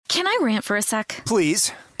Can I rant for a sec?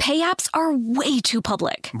 Please. Pay apps are way too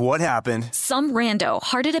public. What happened? Some rando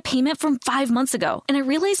hearted a payment from 5 months ago, and I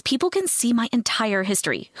realized people can see my entire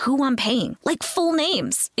history, who I'm paying, like full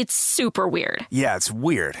names. It's super weird. Yeah, it's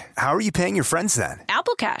weird. How are you paying your friends then?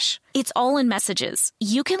 Apple Cash. It's all in messages.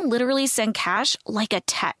 You can literally send cash like a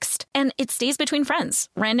text, and it stays between friends.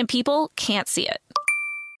 Random people can't see it.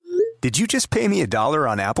 Did you just pay me $1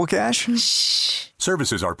 on Apple Cash? Shh.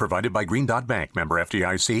 Services are provided by Green Dot Bank. Member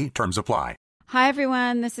FDIC. Terms apply. Hi,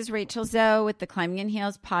 everyone. This is Rachel Zoe with the Climbing in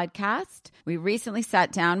Heels podcast. We recently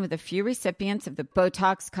sat down with a few recipients of the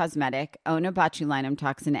Botox Cosmetic, Onabotulinum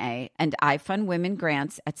Toxin A, and iFund Women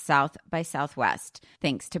grants at South by Southwest,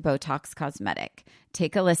 thanks to Botox Cosmetic.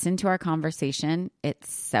 Take a listen to our conversation.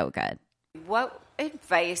 It's so good. What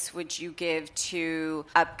advice would you give to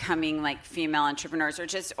upcoming female entrepreneurs or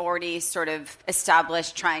just already sort of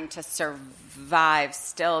established trying to survive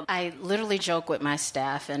still? I literally joke with my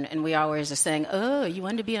staff and we always are saying, oh, you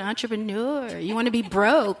want to be an entrepreneur? You want to be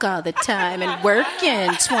broke all the time and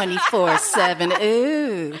working 24/7.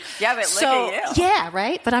 Ooh. Yeah, but look at you. Yeah,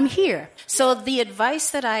 right? But I'm here. So the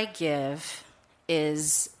advice that I give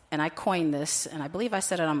is, and I coined this, and I believe I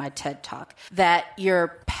said it on my TED Talk, that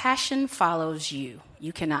your passion follows you.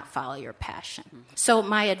 You cannot follow your passion. So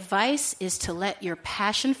my advice is to let your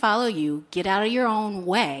passion follow you, get out of your own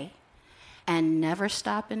way, and never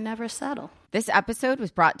stop and never settle. This episode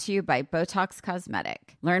was brought to you by Botox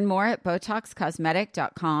Cosmetic. Learn more at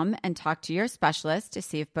BotoxCosmetic.com and talk to your specialist to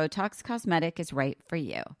see if Botox Cosmetic is right for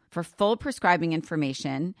you. For full prescribing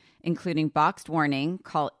information, including boxed warning,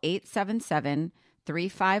 call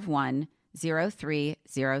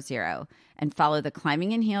 877-351-0300 and follow the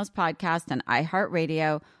Climbing in Heels podcast on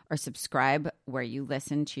iHeartRadio or subscribe where you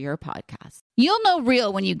listen to your podcast. You'll know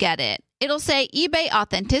real when you get it. It'll say eBay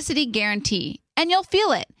Authenticity Guarantee, and you'll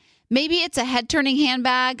feel it. Maybe it's a head-turning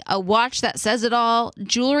handbag, a watch that says it all,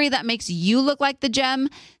 jewelry that makes you look like the gem,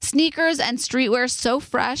 sneakers and streetwear so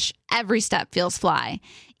fresh, every step feels fly.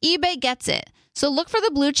 eBay gets it. So look for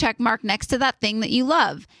the blue check mark next to that thing that you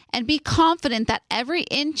love and be confident that every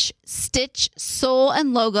inch, stitch, sole,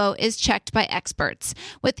 and logo is checked by experts.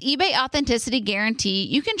 With eBay Authenticity Guarantee,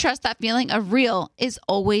 you can trust that feeling of real is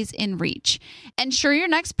always in reach. Ensure your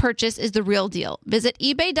next purchase is the real deal. Visit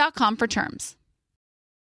ebay.com for terms.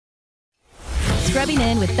 Scrubbing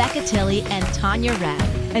In with Becca Tilley and Tanya Rapp,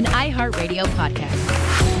 an iHeartRadio podcast.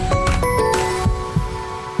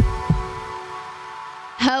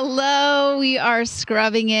 Hello, we are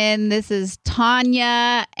scrubbing in. This is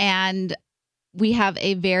Tanya, and we have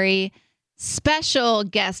a very special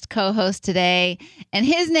guest co-host today, and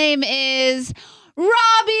his name is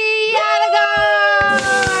Roby Yadegar.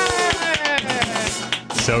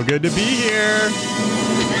 So good to be here.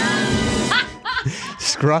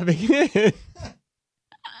 Scrubbing in.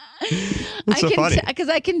 It's so funny. Because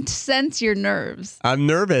I can sense your nerves. I'm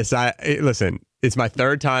nervous. Listen, it's my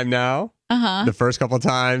third time now. The first couple of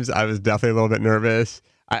times, I was definitely a little bit nervous.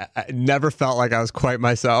 I never felt like I was quite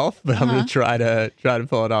myself, but I'm going to try to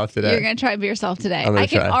pull it off today. You're going to try to be yourself today. I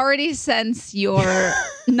can already sense your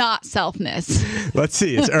not selfness. Let's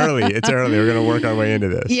see. It's early. We're going to work our way into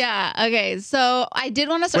this. Yeah. Okay. So I did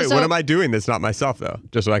want to start. Wait, what am I doing that's not myself, though?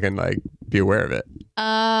 Just so I can be aware of it.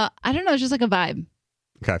 I don't know. It's just like a vibe.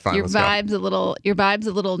 Okay, fine. Your vibe's a little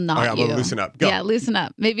not okay, you. Well, loosen up. Go. Yeah, loosen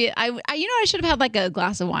up. Maybe I should have had a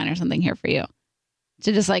glass of wine or something here for you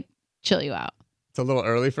to just chill you out. It's a little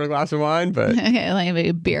early for a glass of wine, but okay, maybe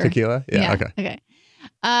a beer, tequila. Yeah. Okay.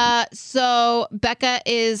 So Becca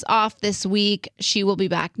is off this week. She will be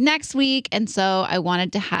back next week, and so I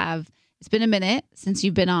wanted to have. It's been a minute since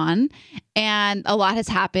you've been on, and a lot has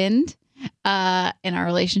happened in our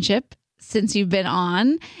relationship since you've been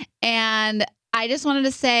on, and I just wanted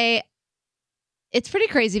to say it's pretty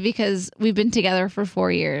crazy because we've been together for 4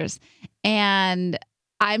 years and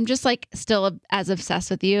I'm just still as obsessed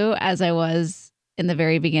with you as I was in the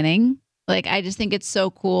very beginning. I just think it's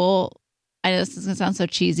so cool. I know this is going to sound so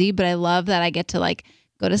cheesy, but I love that I get to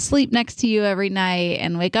go to sleep next to you every night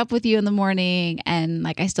and wake up with you in the morning. And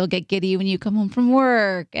I still get giddy when you come home from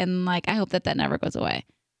work. And I hope that never goes away.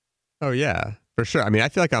 Oh yeah, for sure. I mean, I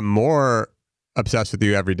feel like I'm more obsessed with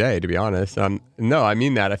you every day, to be honest. No, I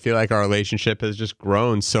mean that. I feel like our relationship has just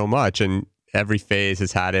grown so much, and every phase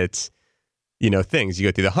has had its, things. You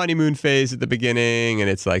go through the honeymoon phase at the beginning, and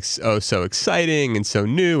it's so exciting and so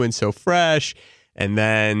new and so fresh. And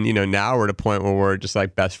then, now we're at a point where we're just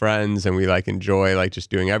best friends, and we enjoy just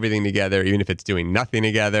doing everything together, even if it's doing nothing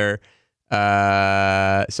together. So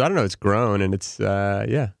I don't know. It's grown, and it's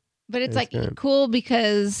yeah. But it's cool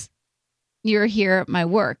because you're here at my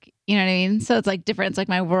work. You know what I mean? So it's like different. It's like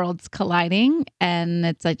my worlds colliding, and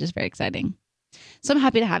it's like just very exciting. So I'm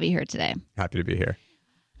happy to have you here today. Happy to be here.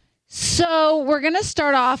 So we're going to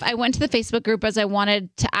start off. I went to the Facebook group as I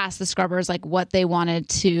wanted to ask the scrubbers like what they wanted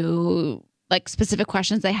to, like specific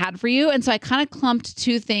questions they had for you. And so I kind of clumped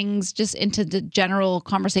two things just into the general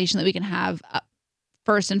conversation that we can have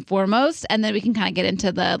first and foremost. And then we can kind of get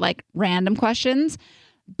into the like random questions.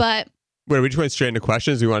 But Wait, we just went straight into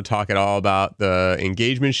questions. We want to talk at all about the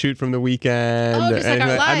engagement shoot from the weekend. Oh, just like our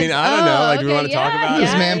lives. I mean, I don't know. Like, do we want to talk about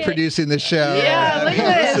This man producing the show. Yeah, look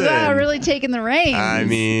at this. Listen. Really taking the reins. I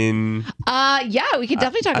mean, yeah, we could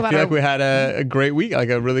definitely talk I about feel it. like we had a great week, like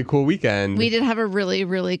a really cool weekend. We did have a really,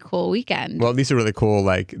 really cool weekend. Well, at least a really cool,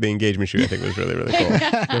 like the engagement shoot, I think was really, really cool.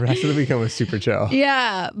 The rest of the weekend was super chill.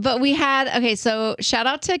 Yeah, but we had, okay, so shout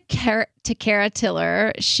out to Kara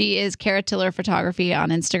Tiller. She is Kara Tiller Photography on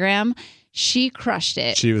Instagram. She crushed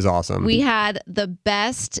it. She was awesome. We had the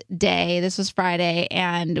best day. This was Friday,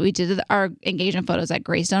 and we did our engagement photos at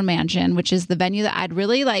Greystone Mansion, which is the venue that I'd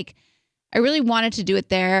really like. I really wanted to do it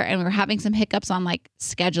there, and we were having some hiccups on like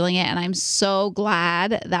scheduling it, and I'm so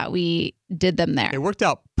glad that we did them there. It worked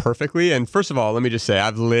out perfectly. And first of all, let me just say,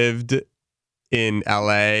 I've lived in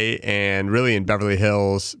LA and really in Beverly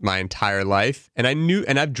Hills my entire life. And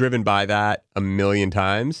I've driven by that a million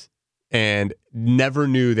times and never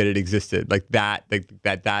knew that it existed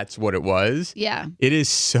that's what it was. Yeah. It is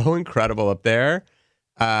so incredible up there.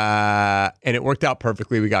 And it worked out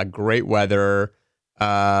perfectly. We got great weather.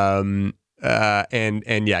 And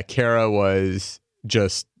yeah, Kara was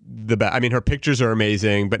just the best. I mean, her pictures are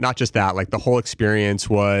amazing, but not just that, like the whole experience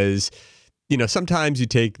was, you know, sometimes you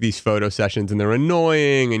take these photo sessions and they're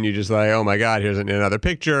annoying and you're just like, oh my God, here's another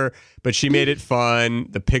picture. But she made it fun.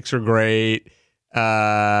 The pics are great.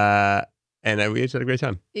 And we just had a great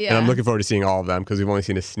time. Yeah. And I'm looking forward to seeing all of them because we've only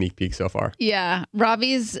seen a sneak peek so far. Yeah.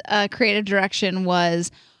 Robbie's creative direction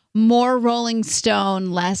was more Rolling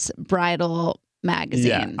Stone, less Bridal magazine.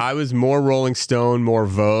 Yeah. I was more Rolling Stone, more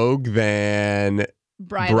Vogue than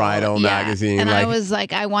Bridal magazine. And I was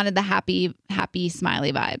like, I wanted the happy,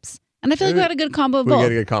 smiley vibes. And I feel like we had a good combo of both. We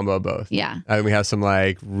got a good combo of both. Yeah. And we have some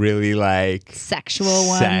like really like sexual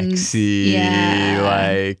ones. Sexy,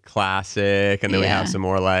 like classic. And then we have some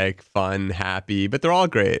more like fun, happy, but they're all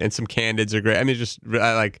great. And some candids are great. I mean,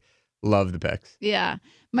 I like love the pics. Yeah.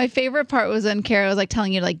 My favorite part was when Kara was like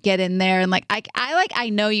telling you to like get in there and like I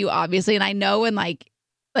know you obviously, and I know when like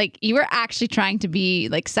you were actually trying to be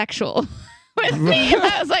like sexual with me. And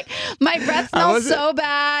I was like, my breath smells so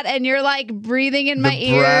bad, and you're like breathing in my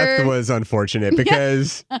ear. The breath was unfortunate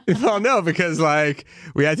because, because like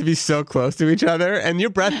we had to be so close to each other. And your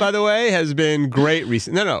breath, by the way, has been great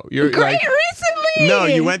recently. No, you're great like, recently. No,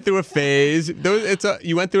 you went through a phase.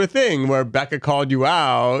 You went through a thing where Becca called you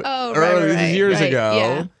out. Oh, this is years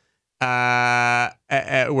ago.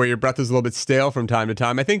 Yeah. Where your breath was a little bit stale from time to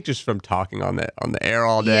time. I think just from talking on the air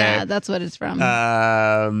all day. Yeah, that's what it's from.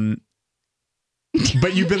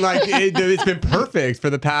 But you've been like, it's been perfect for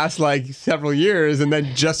the past like several years. And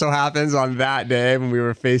then just so happens on that day when we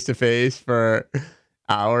were face to face for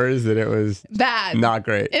hours that it was bad. Not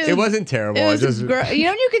great. It wasn't terrible. It was just you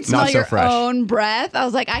know, you can smell your own breath. I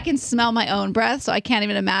was like, I can smell my own breath. So I can't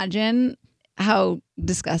even imagine how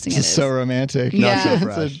disgusting it is. So romantic. Yeah. Not so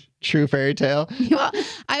fresh. It's a true fairy tale. Well,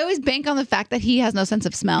 I always bank on the fact that he has no sense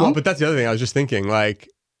of smell. Well, but that's the other thing. I was just thinking, like,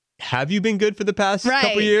 have you been good for the past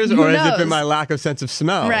couple of years? Who or has knows? it been my lack of sense of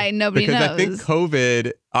smell? Right. Nobody knows. Because I think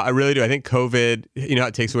COVID, I really do. I think COVID, you know,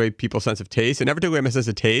 it takes away people's sense of taste. It never took away my sense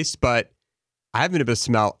of taste, but I haven't been able to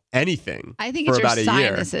smell anything I think for it's your about a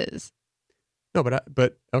year. sinuses. No,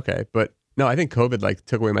 no, I think COVID like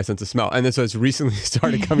took away my sense of smell, and then so it's recently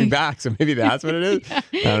started coming back. So maybe that's what it is. I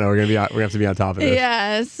don't know. We're gonna have to be on top of this.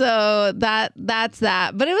 Yeah. So that's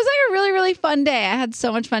that. But it was like a really, really fun day. I had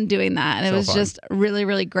so much fun doing that, and it was just really,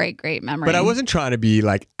 really great memory. But I wasn't trying to be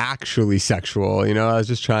like actually sexual. You know, I was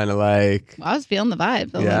just trying to like. I was feeling the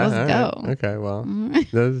vibe. Let's go. Okay. Well,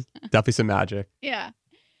 there's definitely some magic. Yeah.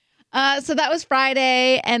 So that was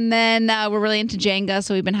Friday, and then we're really into Jenga.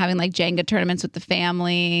 So we've been having like Jenga tournaments with the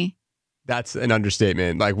family. That's an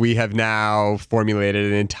understatement. Like we have now formulated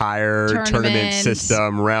an entire tournament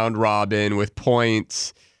system, round robin with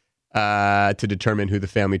points to determine who the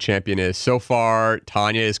family champion is. So far,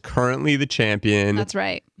 Tanya is currently the champion. That's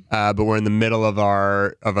right. But we're in the middle of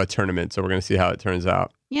a tournament, so we're going to see how it turns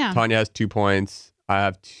out. Yeah. Tanya has 2 points. I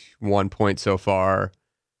have 1 point so far.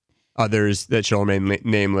 Others that shall remain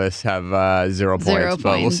nameless have 0 points,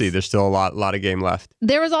 but we'll see. There's still a lot of game left.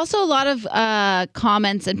 There was also a lot of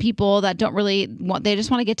comments and people that don't really want. They just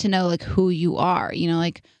want to get to know like who you are. You know,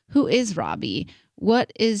 like who is Robbie?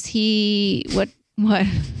 What is he? What?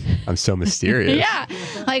 I'm so mysterious. Yeah.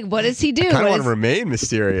 Like, what does he do? I kind of want to remain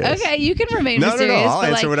mysterious. Okay, you can remain mysterious. No. I'll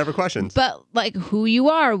answer like, whatever questions. But like, who you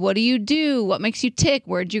are? What do you do? What makes you tick?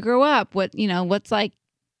 Where'd you grow up? What's like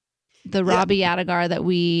the Roby Yadegar that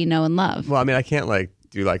we know and love? Well, I mean, I can't like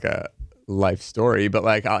do like a life story, but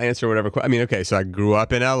like I'll answer whatever. I mean, okay, so I grew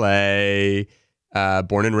up in LA,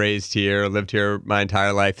 born and raised here, lived here my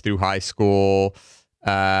entire life through high school.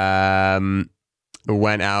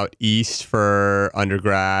 Went out east for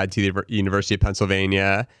undergrad to the University of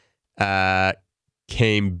Pennsylvania.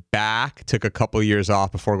 Came back, took a couple years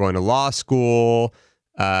off before going to law school.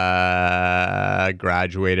 Graduated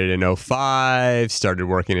in 2005, started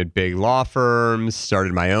working at big law firms,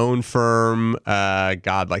 started my own firm, like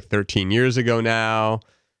 13 years ago now.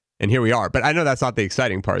 And here we are. But I know that's not the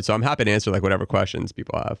exciting part. So I'm happy to answer like whatever questions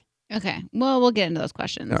people have. Okay. Well, we'll get into those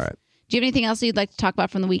questions. All right. Do you have anything else you'd like to talk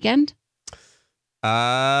about from the weekend? No,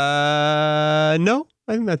 I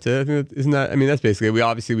think that's it. That's basically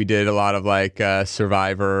it. We did a lot of like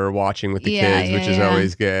Survivor watching with the kids, which is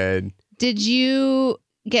always good. Did you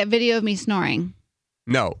get video of me snoring?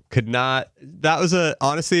 No, could not. That was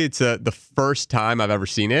honestly, it's the first time I've ever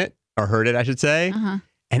seen it or heard it, I should say. Uh-huh.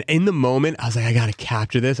 And in the moment, I was like, I got to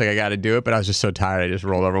capture this. Like, I got to do it. But I was just so tired. I just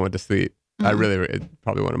rolled over and went to sleep. It's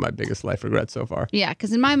probably one of my biggest life regrets so far. Yeah,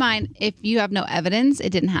 because in my mind, if you have no evidence, it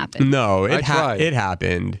didn't happen. No, it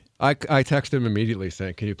happened. I texted him immediately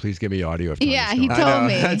saying, "Can you please give me audio of Tanya he told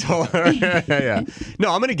me. I told her. Yeah.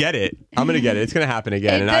 No, I'm gonna get it. It's gonna happen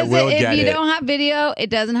again, and I will get it. If you don't have video, it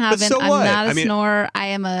doesn't happen. But so I'm what? not a snorer.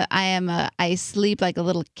 I sleep like a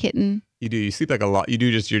little kitten. You do. You sleep like a lot.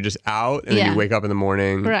 You're just out, and then you wake up in the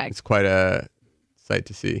morning. Correct. It's quite a sight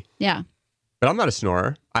to see. Yeah. But I'm not a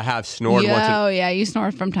snorer. I have snored once. Oh, yeah. You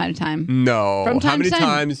snore from time to time. No. From time How many to time.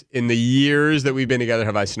 times in the years that we've been together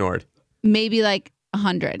have I snored? Maybe like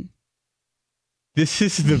 100. This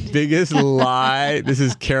is the biggest lie. This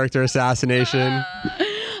is character assassination.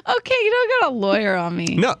 Okay, you don't got a lawyer on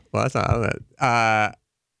me. No. Well, that's not.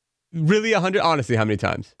 Really, 100? Honestly, how many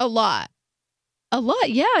times? A lot.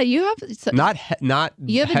 Yeah. You have. Not.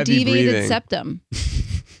 You have a heavy deviated breathing. septum.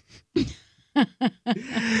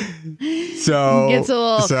 So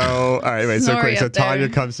all right, wait. So quick. So up there. Tanya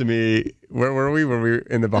comes to me. Where were we? Were we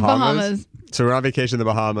in the Bahamas? So we're on vacation in the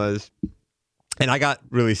Bahamas, and I got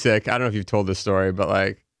really sick. I don't know if you've told this story, but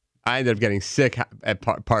like I ended up getting sick at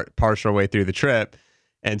partial way through the trip,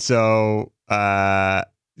 and so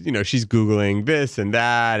she's Googling this and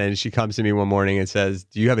that, and she comes to me one morning and says,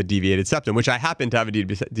 "Do you have a deviated septum?" Which I happen to have a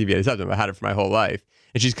deviated septum. I had it for my whole life,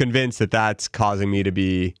 and she's convinced that that's causing me to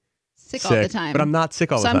be sick all the time. But I'm not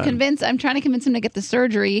sick all the time. So I'm trying to convince him to get the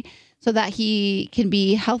surgery so that he can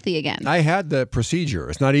be healthy again. I had the procedure.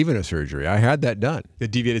 It's not even a surgery. I had that done. The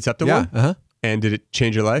deviated septum one? Uh-huh. And did it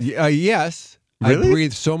change your life? Yes. Really? I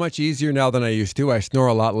breathe so much easier now than I used to. I snore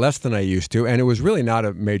a lot less than I used to. And it was really not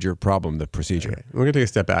a major problem, the procedure. Okay. We're going to take a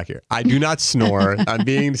step back here. I do not snore. I'm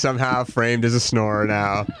being somehow framed as a snorer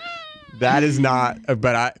now. That is not,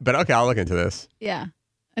 but okay, I'll look into this. Yeah.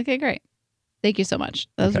 Okay, great. Thank you so much.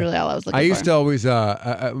 That was really all I was looking for. I used to always,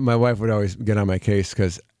 my wife would always get on my case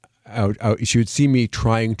because she would see me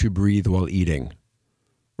trying to breathe while eating,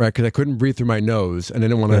 right? Because I couldn't breathe through my nose and I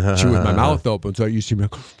didn't want to chew with my mouth open. So I used to be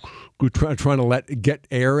trying to get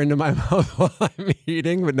air into my mouth while I'm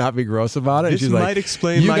eating, but not be gross about it. This might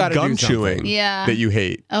explain my gum chewing that you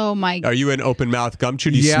hate. Oh my God. Are you an open mouth gum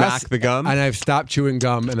chewer? Do you smack the gum? And I've stopped chewing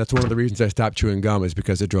gum, and that's one of the reasons I stopped chewing gum is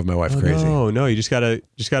because it drove my wife crazy. No, you just gotta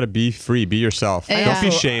be free, be yourself. Don't be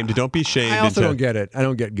shamed. Don't be shamed. I also don't get it. I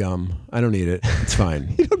don't get gum. I don't need it. It's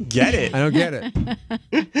fine. You don't get it. I don't get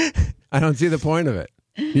it. I don't see the point of it.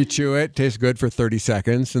 You chew it, tastes good for 30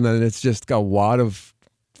 seconds, and then it's just a wad of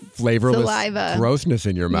flavorless saliva. Grossness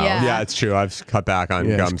in your mouth. Yeah, it's true. I've cut back on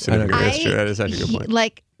gum significantly. That's true. That is actually a good point.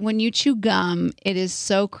 Like when you chew gum, it is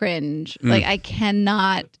so cringe. Like I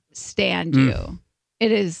cannot stand you.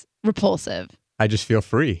 It is repulsive. I just feel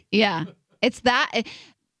free. Yeah. It's that.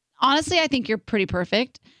 Honestly, I think you're pretty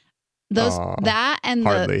perfect. That and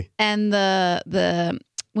hardly. the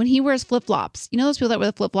when he wears flip-flops. You know those people that wear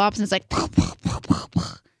the flip-flops and it's like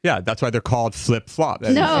Yeah, that's why they're called flip-flop.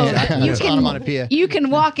 You can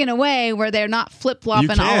walk in a way where they're not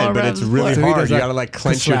flip-flopping all over. But it's really hard. You gotta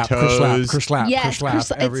clench your toes.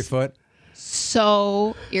 Kerslap every foot.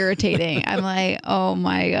 So irritating. I'm like, oh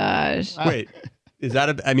my gosh. Wait, is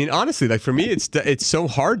that honestly, for me, it's so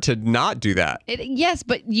hard to not do that. Yes,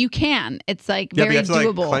 but you can. It's like very doable. You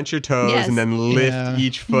have to clench your toes and then lift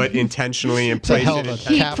each foot intentionally and place it.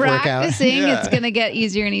 Keep practicing. It's gonna get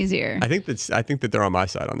easier and easier. I think that they're on my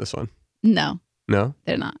side on this one. No,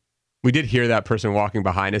 they're not. We did hear that person walking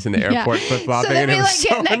behind us in the airport flip-flopping. So then and we it was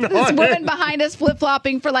get next to this woman behind us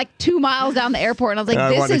flip-flopping for like 2 miles down the airport. And I was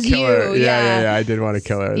like, this is you. Her. Yeah. I did want to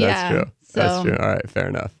kill her. That's true. So That's true. All right, fair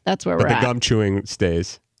enough. That's where but we're the at. gum chewing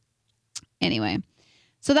stays. Anyway,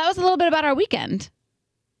 so that was a little bit about our weekend.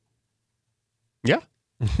 Yeah.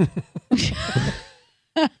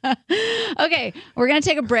 Okay, we're going to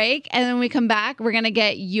take a break, and then when we come back, we're going to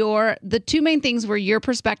get the two main things were your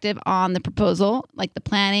perspective on the proposal, like the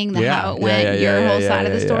planning, how it went, your whole side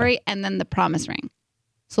of the story, and then the promise ring.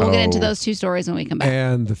 So we'll get into those two stories when we come back.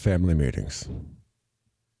 And the family meetings.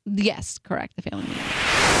 Yes, correct, the family meetings.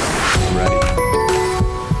 Ready.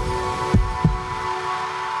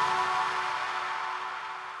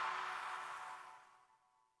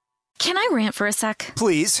 Can I rant for a sec?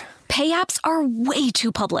 Please. Pay apps are way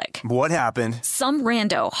too public. What happened? Some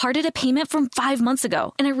rando hearted a payment from 5 months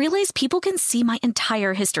ago, and I realized people can see my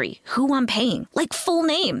entire history, who I'm paying, like full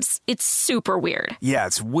names. It's super weird. Yeah,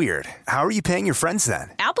 it's weird. How are you paying your friends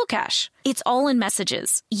then? Apple Cash. It's all in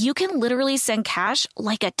messages. You can literally send cash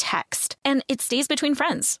like a text, and it stays between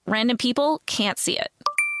friends. Random people can't see it.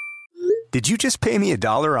 Did you just pay me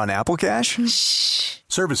 $1 on Apple Cash? Shh.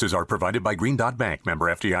 Services are provided by Green Dot Bank. Member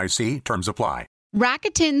FDIC. Terms apply.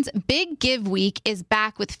 Rakuten's Big Give Week is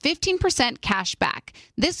back with 15% cash back.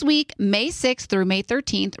 This week, May 6th through May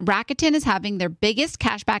 13th, Rakuten is having their biggest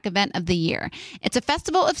cashback event of the year. It's a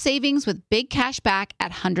festival of savings with big cash back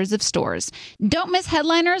at hundreds of stores. Don't miss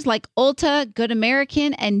headliners like Ulta, Good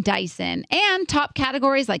American, and Dyson, and top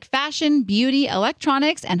categories like fashion, beauty,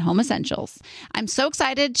 electronics, and home essentials. I'm so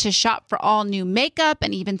excited to shop for all new makeup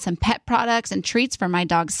and even some pet products and treats for my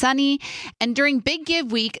dog Sunny. And during Big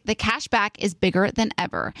Give Week, the cash back is bigger than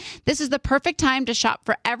ever. This is the perfect time to shop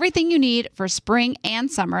for everything you need for spring and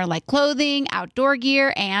summer, like clothing, outdoor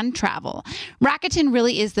gear, and travel. Rakuten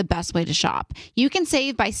really is the best way to shop. You can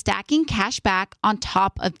save by stacking cash back on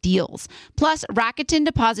top of deals. Plus, Rakuten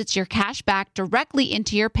deposits your cash back directly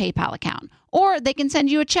into your PayPal account, or they can send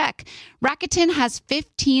you a check. Rakuten has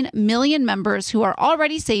 15 million members who are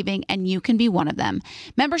already saving, and you can be one of them.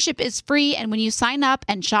 Membership is free, and when you sign up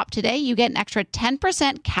and shop today, you get an extra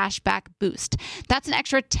 10% cashback boost. That's an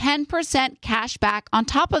extra 10% cashback on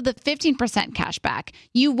top of the 15% cashback.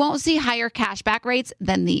 You won't see higher cashback rates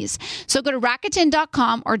than these. So go to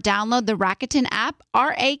Rakuten.com or download the Rakuten app,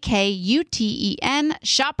 Rakuten.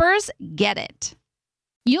 Shoppers, get it.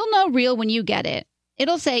 You'll know real when you get it.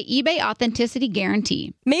 It'll say eBay Authenticity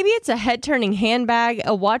Guarantee. Maybe it's a head-turning handbag,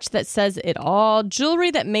 a watch that says it all, jewelry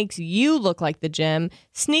that makes you look like the gem,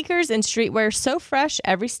 sneakers and streetwear so fresh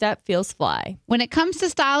every step feels fly. When it comes to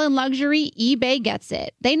style and luxury, eBay gets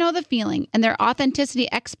it. They know the feeling, and their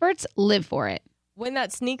authenticity experts live for it. When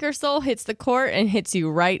that sneaker sole hits the court and hits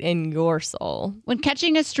you right in your soul. When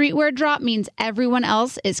catching a streetwear drop means everyone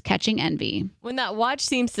else is catching envy. When that watch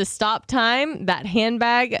seems to stop time, that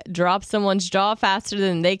handbag drops someone's jaw faster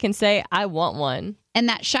than they can say, I want one. And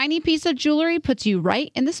that shiny piece of jewelry puts you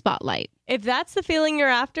right in the spotlight. If that's the feeling you're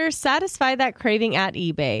after, satisfy that craving at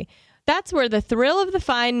eBay. That's where the thrill of the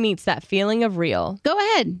find meets that feeling of real. Go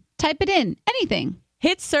ahead, type it in, anything.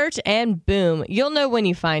 Hit search and boom, you'll know when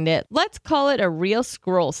you find it. Let's call it a real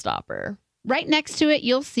scroll stopper. Right next to it,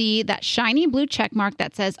 you'll see that shiny blue check mark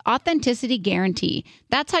that says Authenticity Guarantee.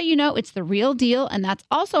 That's how you know it's the real deal, and that's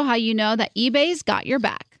also how you know that eBay's got your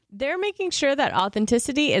back. They're making sure that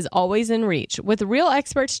authenticity is always in reach, with real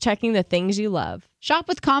experts checking the things you love. Shop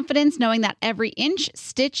with confidence knowing that every inch,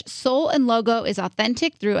 stitch, sole, and logo is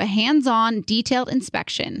authentic through a hands-on, detailed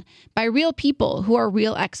inspection by real people who are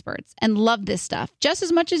real experts and love this stuff just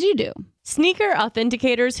as much as you do. Sneaker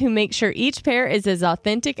authenticators who make sure each pair is as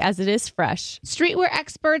authentic as it is fresh. Streetwear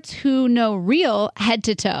experts who know real head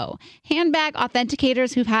to toe. Handbag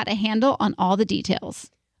authenticators who've had a handle on all the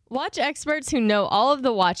details. Watch experts who know all of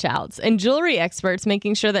the watch outs, and jewelry experts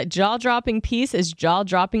making sure that jaw-dropping piece is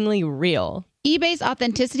jaw-droppingly real. eBay's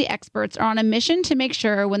authenticity experts are on a mission to make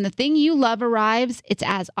sure when the thing you love arrives, it's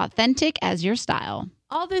as authentic as your style.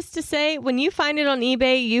 All this to say, when you find it on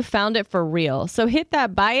eBay, you found it for real. So hit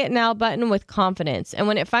that buy it now button with confidence. And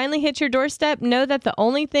when it finally hits your doorstep, know that the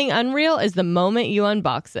only thing unreal is the moment you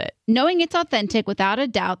unbox it. Knowing it's authentic without a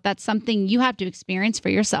doubt, that's something you have to experience for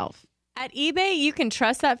yourself. At eBay, you can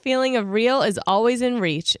trust that feeling of real is always in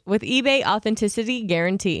reach with eBay Authenticity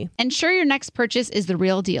Guarantee. Ensure your next purchase is the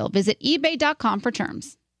real deal. Visit ebay.com for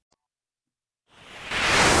terms.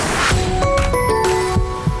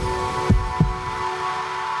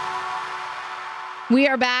 We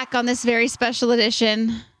are back on this very special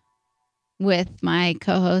edition with my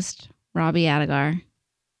co-host, Roby Yadegar.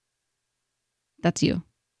 That's you.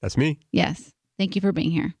 That's me. Yes. Thank you for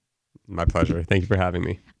being here. My pleasure. Thank you for having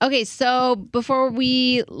me. Okay, so before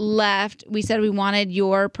we left, we said we wanted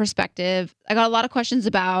your perspective. I got a lot of questions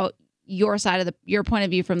about your side of your point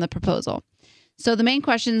of view from the proposal. So the main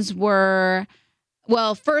questions were,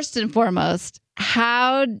 well, first and foremost,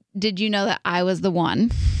 how did you know that I was the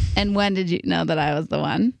one? And when did you know that I was the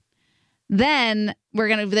one? Then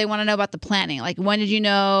they want to know about the planning. Like, when did you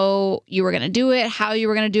know you were going to do it? How you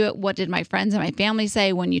were going to do it? What did my friends and my family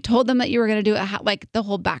say when you told them that you were going to do it? Like the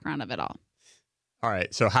whole background of it all. All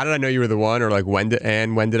right. So how did I know you were the one, or like when did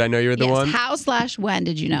I know you were the one? How/when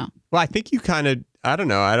did you know? Well, I think you kind of, I don't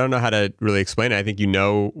know how to really explain it. I think you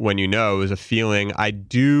know when you know. It was a feeling. I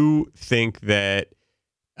do think that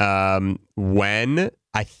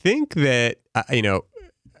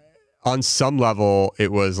on some level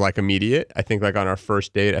it was like immediate. I think like on our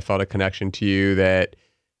first date, I felt a connection to you that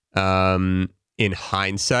in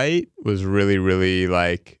hindsight was really, really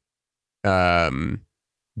like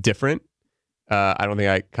different. I don't think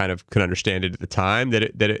I kind of could understand it at the time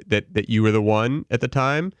that you were the one at the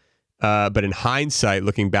time. But in hindsight,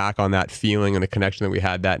 looking back on that feeling and the connection that we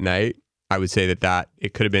had that night, I would say that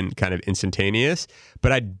it could have been kind of instantaneous.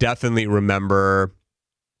 But I definitely remember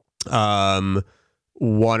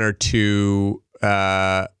one or two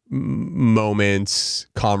moments,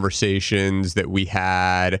 conversations that we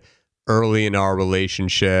had early in our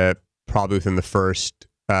relationship, probably within the first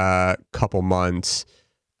couple months,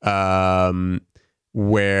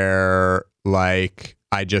 where like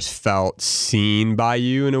I just felt seen by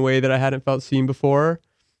you in a way that I hadn't felt seen before.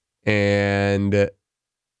 And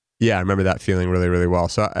yeah, I remember that feeling really, really well.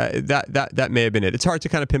 So that may have been it. It's hard to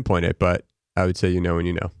kind of pinpoint it, but I would say you know when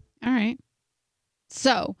you know. All right.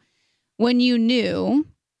 So when you knew,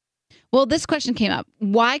 well, this question came up.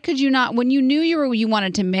 Why could you not, when you knew you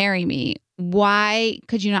wanted to marry me, why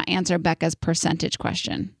could you not answer Becca's percentage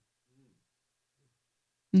question?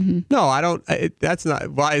 Mm-hmm. No, I don't. That's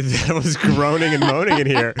not why I was groaning and moaning in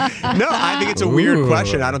here. No, I think it's a weird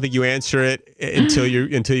question. I don't think you answer it until you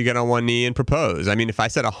get on one knee and propose. I mean, if I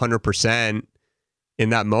said 100% in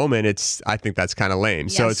that moment, I think that's kind of lame.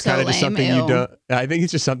 Yeah, so it's kind of just something you don't. I think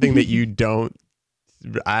it's just something that you don't.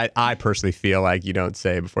 I personally feel like you don't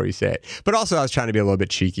say before you say it. But also, I was trying to be a little bit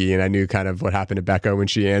cheeky, and I knew kind of what happened to Becca when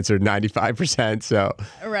she answered 95%. So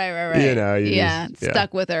right. You know,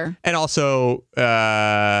 stuck with her. And also,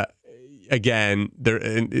 again,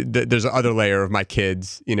 there's another layer of my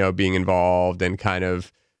kids, being involved, and kind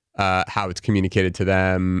of how it's communicated to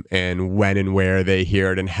them, and when and where they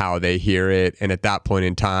hear it, and how they hear it. And at that point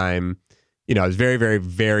in time, I was very, very,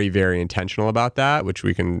 very, very intentional about that, which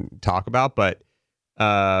we can talk about, but.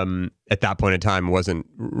 At that point in time, wasn't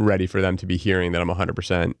ready for them to be hearing that I'm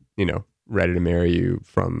 100%, ready to marry you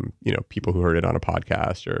from, people who heard it on a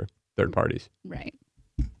podcast or third parties. Right.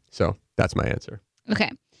 So that's my answer. Okay.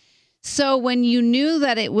 So when you knew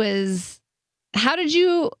that it was, how did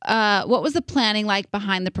you, what was the planning like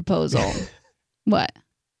behind the proposal? What?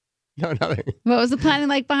 No, nothing. What was the planning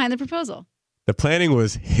like behind the proposal? The planning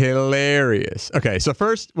was hilarious. Okay. So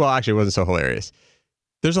first, well, actually it wasn't so hilarious.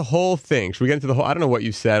 There's a whole thing. Should we get into the whole? I don't know what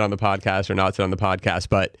you said on the podcast or not said on the podcast,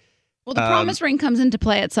 but well, the promise ring comes into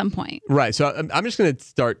play at some point, right? So I'm just going to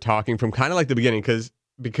start talking from kind of like the beginning,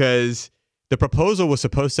 because the proposal was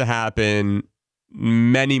supposed to happen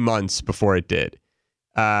many months before it did.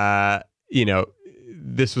 This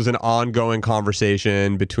was an ongoing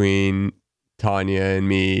conversation between Tanya and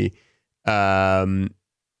me, and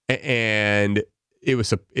it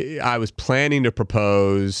was. I was planning to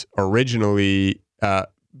propose originally.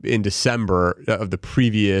 In December of the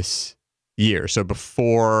previous year. So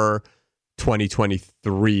before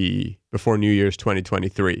 2023, before New Year's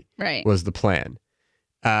 2023 right. was the plan.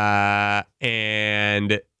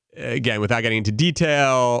 And again, without getting into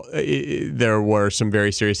detail, there were some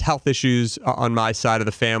very serious health issues on my side of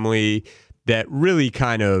the family that really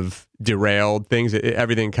kind of derailed things.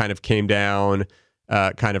 Everything kind of came down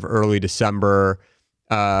kind of early December.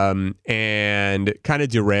 And kind of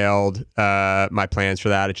derailed my plans for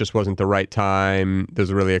that. It just wasn't the right time.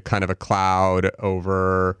 There's really a kind of a cloud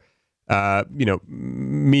over,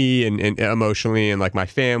 me and emotionally and like my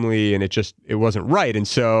family, and it wasn't right. And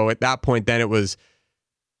so at that point, then it was,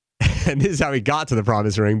 and this is how we got to the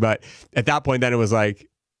promise ring. But at that point, then it was like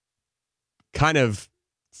kind of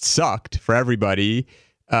sucked for everybody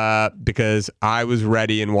because I was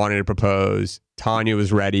ready and wanted to propose. Tanya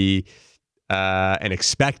was ready. And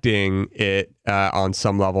expecting it on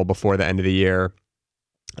some level before the end of the year,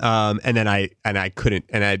 and then I couldn't,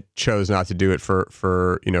 and I chose not to do it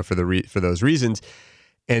for those reasons,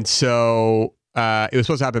 and so it was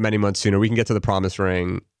supposed to happen many months sooner. We can get to the promise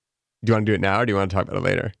ring. Do you want to do it now, or do you want to talk about it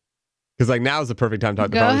later? Because like now is the perfect time to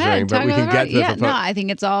talk Go about the promise ahead. ring, but we can get to the Yeah, no, I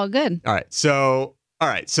think it's all good. All right. So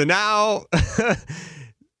now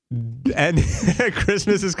and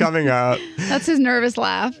Christmas is coming up. That's his nervous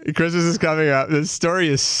laugh. Christmas is coming up.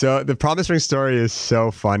 The promise ring story is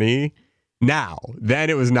so funny. Now,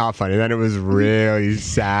 then it was not funny. Then it was really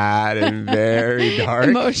sad and very dark.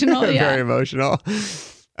 Emotional, yeah. Very emotional.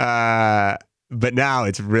 But now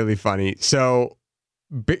it's really funny. So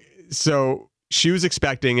she was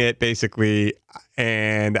expecting it basically,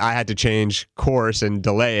 and I had to change course and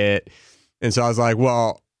delay it. And so I was like,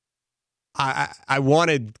 well, I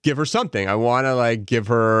want to give her something. I want to like give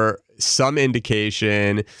her some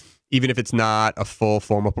indication, even if it's not a full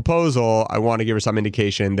formal proposal. I want to give her some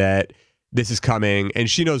indication that this is coming, and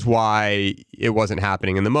she knows why it wasn't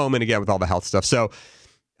happening in the moment, again, with all the health stuff. So,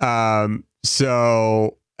 and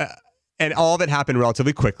all of it happened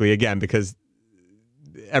relatively quickly, again, because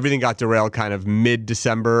everything got derailed kind of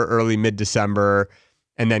early mid-December,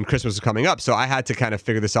 and then Christmas was coming up. So I had to kind of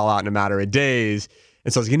figure this all out in a matter of days.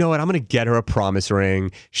 And so I was like, you know what? I'm going to get her a promise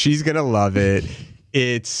ring. She's going to love it.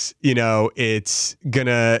 It's going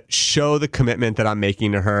to show the commitment that I'm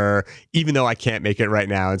making to her, even though I can't make it right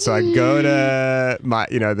now. And so I go to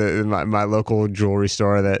my local jewelry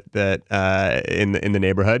store that in the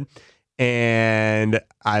neighborhood, and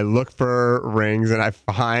I look for rings, and I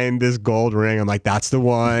find this gold ring. I'm like, that's the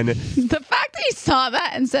one. The fact that you saw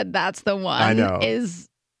that and said that's the one, I know, is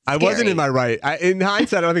I wasn't in my right. In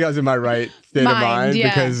hindsight, I don't think I was in my right state of mind,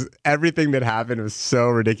 yeah. because everything that happened was so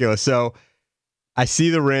ridiculous. So I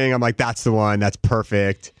see the ring. I'm like, that's the one. That's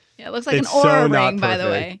perfect. Yeah, it looks like an aura ring, by the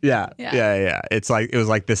way. Yeah. It was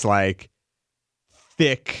like this like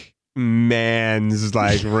thick man's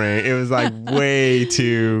like ring. It was like way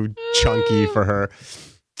too chunky for her.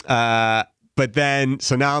 But then,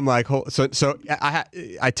 so now I'm like, so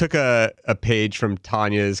I took a page from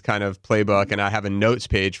Tanya's kind of playbook, and I have a notes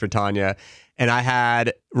page for Tanya. And I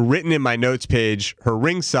had written in my notes page her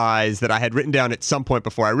ring size that I had written down at some point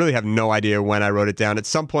before. I really have no idea when I wrote it down. At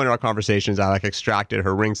some point in our conversations, I like extracted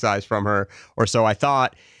her ring size from her, or so I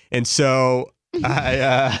thought. And so I'm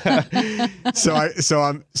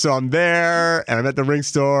there, and I'm at the ring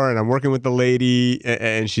store, and I'm working with the lady,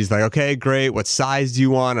 and she's like, okay, great. What size do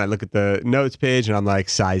you want? And I look at the notes page, and I'm like,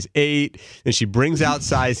 size 8. And she brings out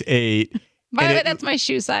size 8. By the way, that's my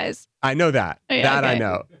shoe size. I know that. Yeah, okay. I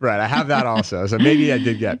know. Right. I have that also. So maybe I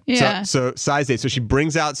did get. Yeah. So size 8. So she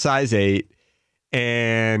brings out size 8,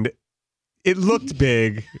 and it looked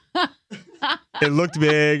big.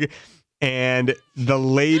 And the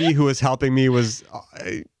lady who was helping me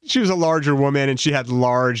she was a larger woman, and she had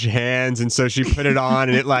large hands. And so she put it on,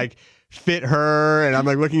 and it like fit her. And I'm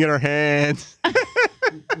like looking at her hands.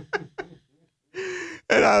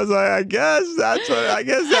 And I was like, I guess that's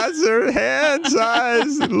her hand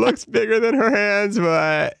size. It looks bigger than her hands,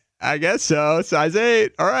 but I guess so. Size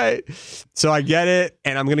 8. All right. So I get it,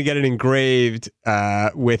 and I'm going to get it engraved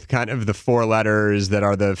with kind of the 4 letters that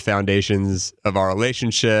are the foundations of our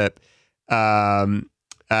relationship. And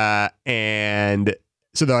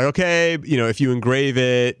so they're like, okay, if you engrave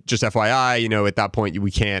it, just FYI, at that point,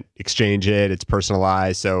 we can't exchange it. It's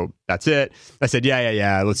personalized. So that's it. I said,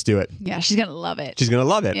 yeah, let's do it. Yeah, she's going to love it. She's going to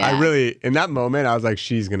love it. Yeah. I really, in that moment, I was like,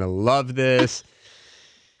 she's going to love this.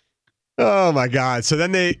 Oh my God. So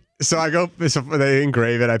then they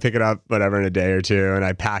engrave it. I pick it up, whatever, in a day or two, and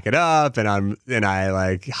I pack it up, and I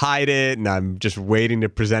like hide it, and I'm just waiting to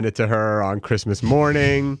present it to her on Christmas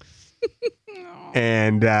morning.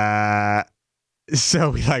 And, so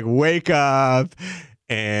we like wake up,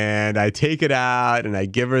 and I take it out, and I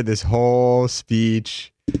give her this whole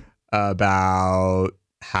speech about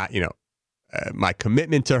how, my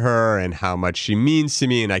commitment to her and how much she means to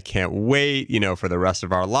me, and I can't wait, for the rest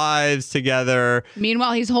of our lives together.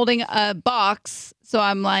 Meanwhile, he's holding a box, so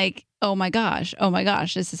I'm like, oh my gosh,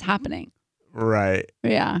 this is happening. Right.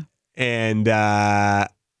 Yeah. And then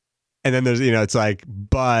there's, it's like,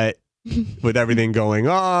 but with everything going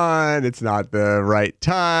on, it's not the right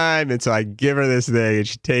time. And so I give her this thing, and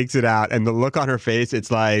she takes it out, and the look on her face, it's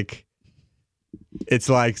like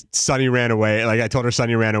Sonny ran away. Like I told her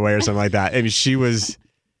Sonny ran away or something like that. And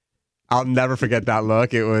I'll never forget that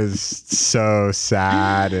look. It was so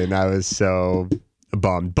sad, and I was so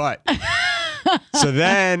bummed. But so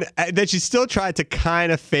then she still tried to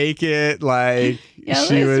kind of fake it, like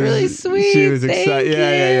she was really sweet. She was excited.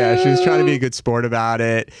 Yeah. She was trying to be a good sport about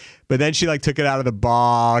it. But then she like took it out of the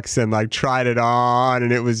box and like tried it on,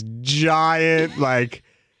 and it was giant, like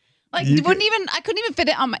Like I couldn't even fit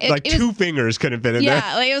it on my like it was, two fingers couldn't fit in there.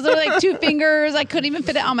 Yeah, like it was literally like two fingers. I couldn't even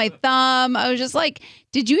fit it on my thumb. I was just like,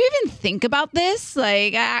 did you even think about this?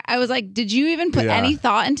 Like I was like, did you even put any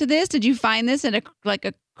thought into this? Did you find this in a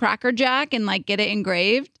Cracker Jack and like get it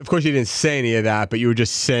engraved? Of course you didn't say any of that, but you were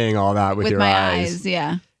just saying all that with your my eyes.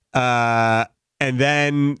 Yeah. And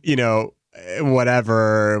then,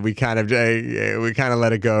 whatever, we kind of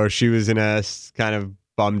let it go. She was in a kind of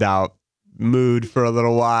bummed out mood for a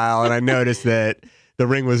little while, and I noticed that the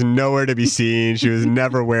ring was nowhere to be seen. She was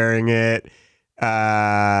never wearing it.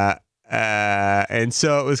 And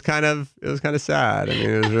so it was kind of sad. I mean,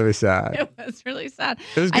 it was really sad. It was really sad.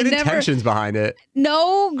 There was good intentions behind it.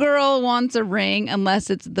 No girl wants a ring unless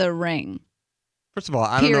it's the ring. First of all,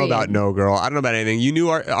 I don't know about no girl. I don't know about anything. You knew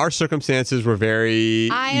our circumstances were very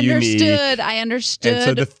unique. I understood. And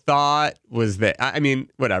so the thought was that, I mean,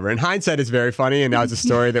 whatever. In hindsight, it's very funny, and now it's a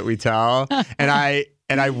story that we tell. And I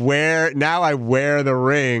wear the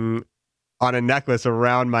ring on a necklace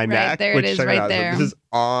around my neck. There it is, right there. So this is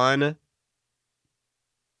on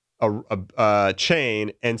a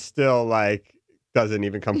chain and still like doesn't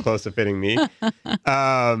even come close to fitting me.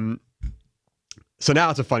 So now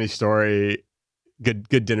it's a funny story.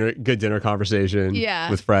 Good dinner conversation.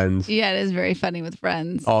 Yeah. With friends. Yeah, it is very funny with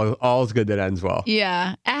friends. All's good that ends well.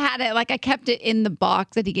 Yeah, I had it I kept it in the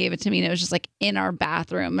box that he gave it to me, and it was just like in our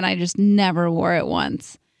bathroom, and I just never wore it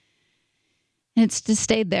once. And it's just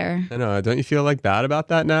stayed there. I know. Don't you feel like bad about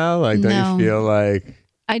that now? Like, don't you feel like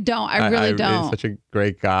I don't. I really don't. He's such a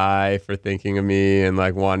great guy for thinking of me and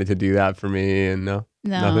like wanting to do that for me, and nothing.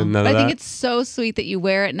 But I think it's so sweet that you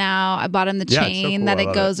wear it now. I bought him the chain so cool. that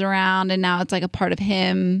it goes around, and now it's like a part of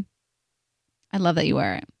him. I love that you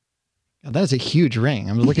wear it. God, that is a huge ring.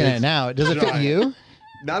 I'm looking at it now. Does it fit you?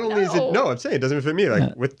 Not only is it I'm saying it doesn't fit me.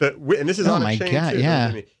 Like and this is on a chain too.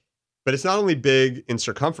 Yeah. But it's not only big in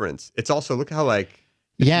circumference. It's also look how like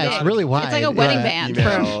it's really wide. It's like a wedding band.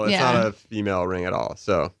 It's not a female ring at all.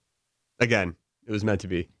 So again, it was meant to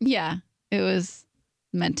be. Yeah, it was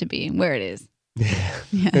meant to be where it is.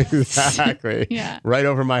 Yes. Exactly. Yeah. Right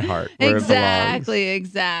over my heart. Where Exactly.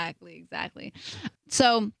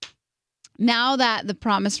 So now that the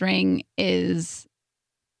promise ring has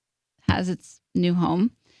its new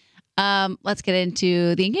home, let's get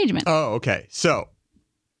into the engagement. Oh, okay. So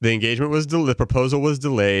the engagement the proposal was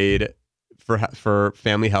delayed for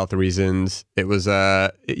family health reasons. It was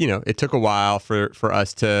it took a while for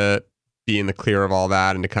us to be in the clear of all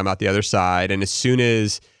that and to come out the other side. And as soon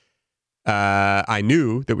as I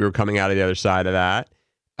knew that we were coming out of the other side of that,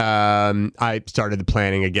 I started the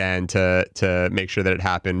planning again to make sure that it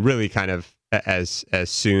happened really kind of as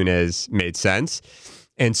soon as made sense.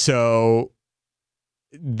 And so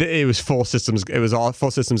it was full systems. It was all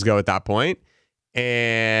full systems go at that point.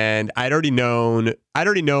 And I'd already known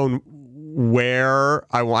where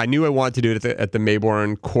I knew I wanted to do it at the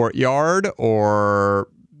Mayborn courtyard or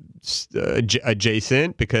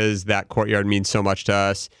adjacent, because that courtyard means so much to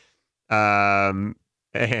us. And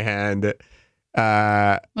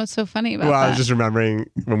what's so funny about that? I was just remembering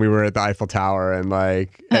when we were at the Eiffel Tower and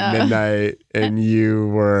like at midnight, and you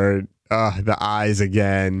were the eyes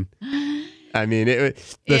again. I mean,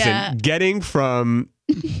 getting from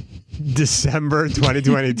December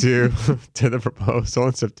 2022 to the proposal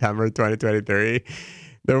in September 2023,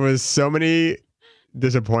 there was so many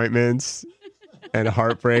disappointments and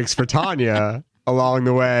heartbreaks for Tanya along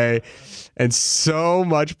the way, and so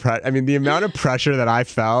much the amount of pressure that I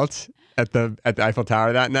felt at the Eiffel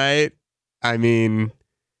Tower that night. I mean,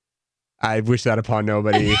 I wish that upon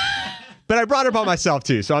nobody. But I brought it upon myself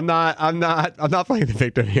too, so I'm not playing the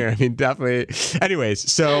victim here. I mean, definitely. Anyways,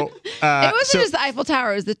 so it wasn't just the Eiffel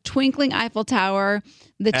Tower; it was the twinkling Eiffel Tower,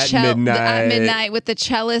 at midnight with the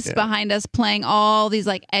cellist behind us playing all these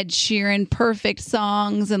like Ed Sheeran perfect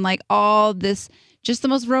songs and like all this, just the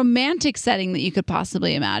most romantic setting that you could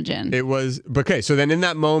possibly imagine. It was okay. So then, in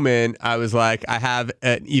that moment, I was like, I have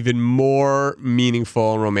an even more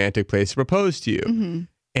meaningful and romantic place to propose to you. Mm-hmm.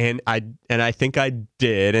 And I think I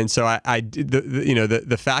did. And so I did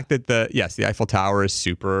the fact that the Eiffel Tower is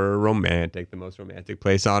super romantic, the most romantic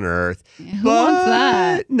place on earth. Yeah, who wants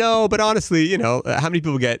that? No, but honestly, how many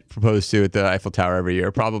people get proposed to at the Eiffel Tower every year?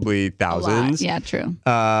 Probably thousands. Yeah, true.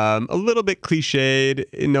 A little bit cliched.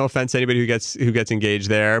 No offense to anybody who gets engaged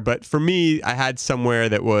there, but for me, I had somewhere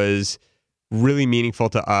that was really meaningful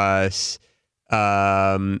to us.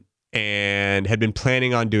 And had been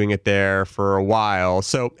planning on doing it there for a while.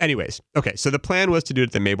 So anyways, okay, so the plan was to do it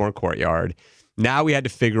at the Mayborn courtyard. Now we had to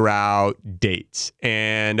figure out dates.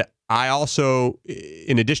 And I also,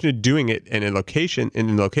 in addition to doing it in the location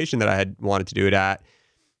that I had wanted to do it at,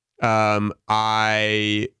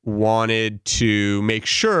 I wanted to make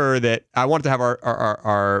sure that I wanted to have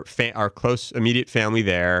our close immediate family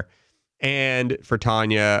there, and for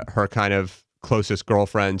Tanya, her kind of closest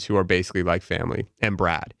girlfriends who are basically like family, and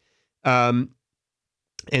Brad.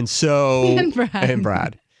 And so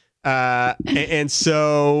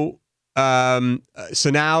so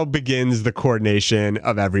now begins the coordination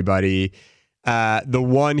of everybody. The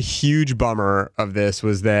one huge bummer of this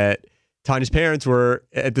was that Tanya's parents were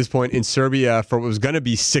at this point in Serbia for what was going to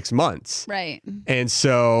be 6 months. Right. And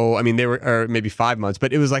so, I mean, they were, or maybe 5 months,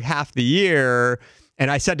 but it was like half the year.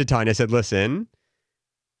 And I said to Tanya, I said, listen,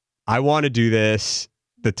 I want to do this.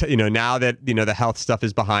 Now that, the health stuff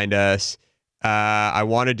is behind us, I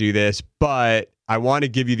want to do this, but I want to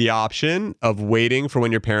give you the option of waiting for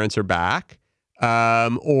when your parents are back,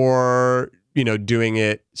 or doing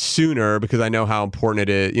it sooner, because I know how important it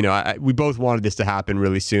is. We both wanted this to happen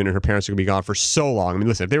really soon, and her parents are going to be gone for so long. I mean,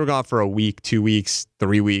 listen, if they were gone for a week, 2 weeks,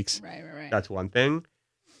 3 weeks, right. That's one thing.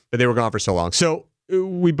 But they were gone for so long. So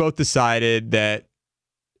we both decided that,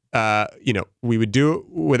 we would do it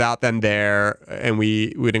without them there, and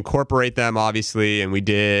we would incorporate them, obviously, and we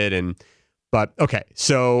did. But okay,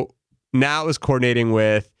 so now it was coordinating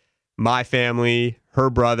with my family, her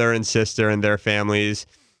brother and sister and their families,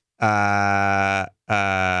 and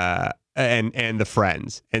the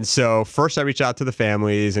friends. And so first I reached out to the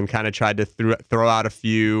families and kind of tried to throw out a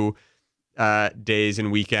few days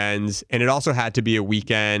and weekends. And it also had to be a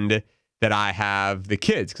weekend that I have the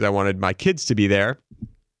kids, because I wanted my kids to be there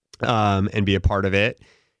and be a part of it.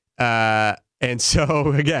 And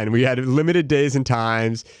so again, we had limited days and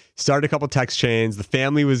times, started a couple text chains, the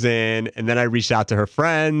family was in, and then I reached out to her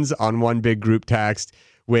friends on one big group text,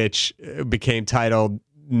 which became titled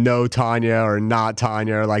No Tanya or Not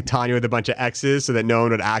Tanya, or like Tanya with a bunch of X's, so that no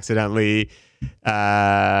one would accidentally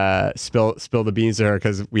spill the beans to her,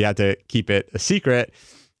 because we had to keep it a secret.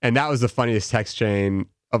 And that was the funniest text chain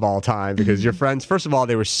of all time, because your friends, first of all,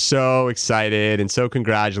 they were so excited and so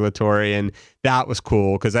congratulatory, and that was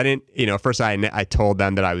cool, because I didn't, first I told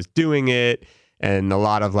them that I was doing it, and a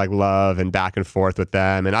lot of like love and back and forth with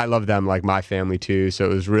them, and I love them like my family too, so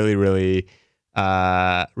it was really, really,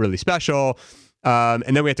 really special.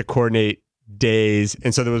 And then we had to coordinate days,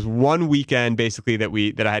 and so there was one weekend basically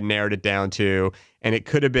that I had narrowed it down to, and it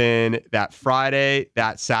could have been that Friday,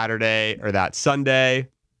 that Saturday, or that Sunday.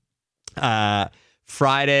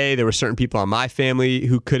 Friday, there were certain people on my family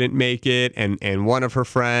who couldn't make it, and one of her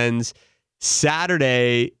friends.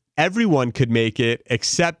 Saturday, everyone could make it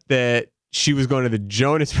except that she was going to the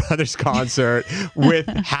Jonas Brothers concert with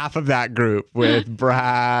half of that group, with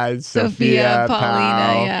Brad, Sophia,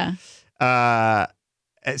 Paulina, Pal.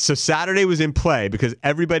 So Saturday was in play because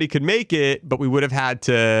everybody could make it, but we would have had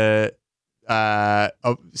to they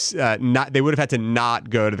would have had to not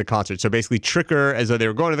go to the concert. So basically trick her as though they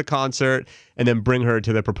were going to the concert and then bring her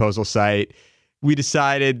to the proposal site. We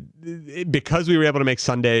decided, because we were able to make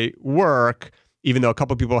Sunday work, even though a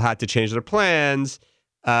couple of people had to change their plans,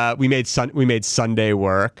 we made Sunday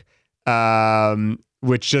work,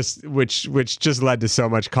 which just led to so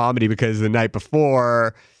much comedy, because the night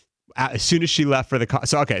before, as soon as she left for the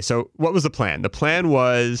so what was the plan? The plan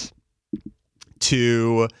was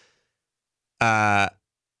to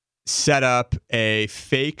set up a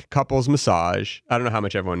fake couples massage. I don't know how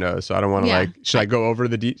much everyone knows, so I don't want to should I go over all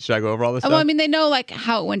this stuff? Well, I mean, they know like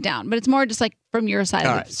how it went down, but it's more just like from your side.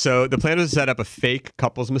 All right. So the plan was to set up a fake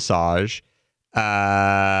couples massage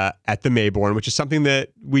at the Mayborn, which is something that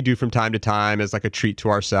we do from time to time as like a treat to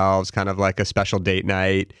ourselves, kind of like a special date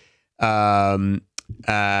night. So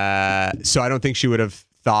I don't think she would have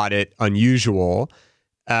thought it unusual.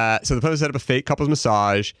 So the plan was to set up a fake couples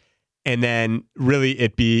massage, and then really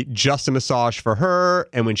it be just a massage for her.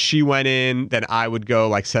 And when she went in, then I would go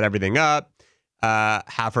like set everything up,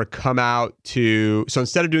 have her come out so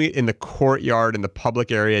instead of doing it in the courtyard in the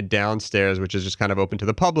public area downstairs, which is just kind of open to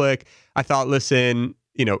the public, I thought, listen,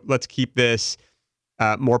 let's keep this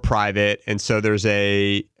more private. And so there's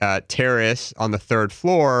a terrace on the third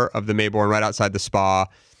floor of the Mayborn right outside the spa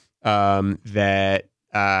that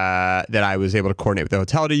I was able to coordinate with the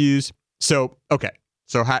hotel to use. So, okay.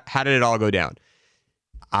 So how did it all go down?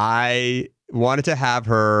 I wanted to have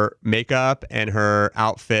her makeup and her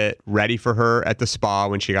outfit ready for her at the spa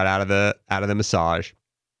when she got out of the massage.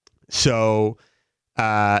 So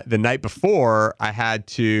the night before, I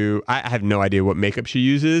have no idea what makeup she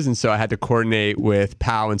uses. And so I had to coordinate with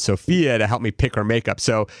Pau and Sophia to help me pick her makeup.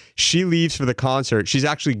 So she leaves for the concert. She's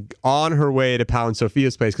actually on her way to Pau and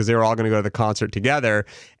Sophia's place because they were all going to go to the concert together.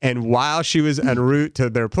 And while she was en route to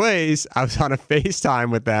their place, I was on a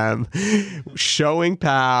FaceTime with them, showing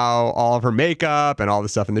Pau all of her makeup and all the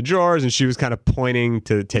stuff in the drawers. And she was kind of pointing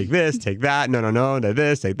to take this, take that. No,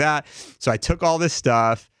 this, take that. So I took all this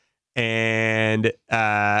stuff and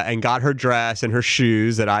got her dress and her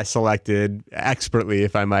shoes that I selected expertly,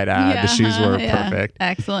 if I might add. The shoes were perfect.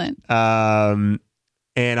 Excellent. And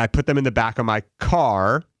I put them in the back of my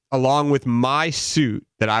car along with my suit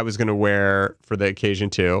that I was going to wear for the occasion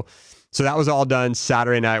too. So that was all done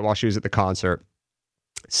Saturday night while she was at the concert.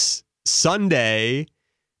 Sunday,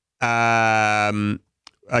 again,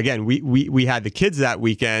 we had the kids that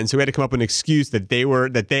weekend, so we had to come up with an excuse that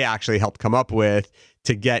they actually helped come up with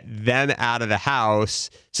to get them out of the house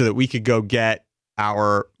so that we could go get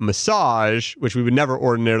our massage, which we would never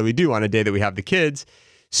ordinarily do on a day that we have the kids.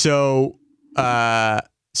 So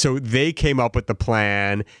they came up with the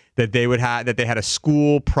plan that they had a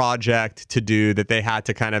school project to do, that they had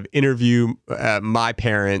to kind of interview my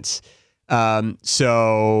parents.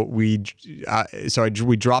 So we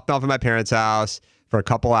dropped off at my parents' house for a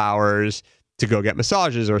couple hours to go get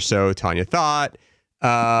massages, or so Tanya thought.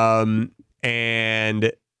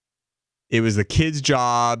 And it was the kids'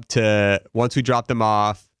 job to, once we dropped them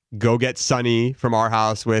off, go get Sunny from our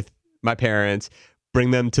house with my parents, bring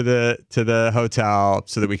them to the hotel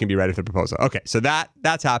so that we can be ready for the proposal. Okay, so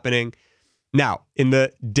that's happening. Now, in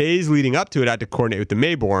the days leading up to it, I had to coordinate with the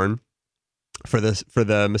Mayborn for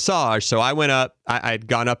the massage. So I went up, I'd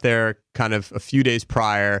gone up there kind of a few days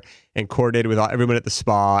prior and coordinated with everyone at the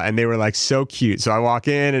spa, and they were like so cute. So I walk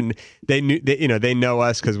in and they know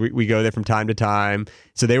us because we go there from time to time.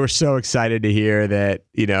 So they were so excited to hear that,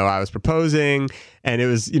 I was proposing, and it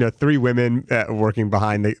was, 3 women working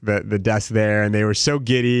behind the desk there, and they were so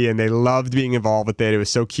giddy and they loved being involved with it. It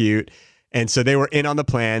was so cute. And so they were in on the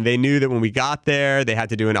plan. They knew that when we got there, they had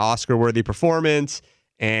to do an Oscar-worthy performance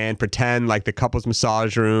and pretend like the couple's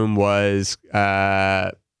massage room was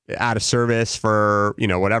out of service for,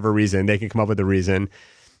 whatever reason. They can come up with a reason.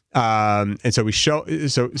 And so we show,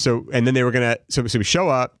 and then they were going to, so we show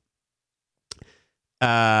up.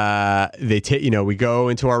 We go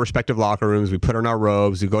into our respective locker rooms. We put on our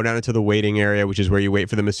robes. We go down into the waiting area, which is where you wait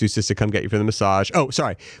for the masseuses to come get you for the massage. Oh,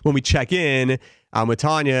 sorry. When we check in, I'm with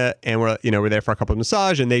Tanya, and we're there for a couple of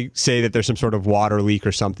massage, and they say that there's some sort of water leak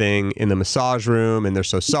or something in the massage room, and they're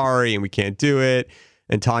so sorry, and we can't do it.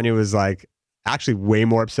 And Tanya was like, actually way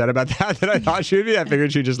more upset about that than I thought she would be. I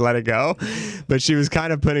figured she'd just let it go, but she was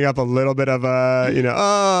kind of putting up a little bit of a,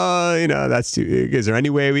 that's too, is there any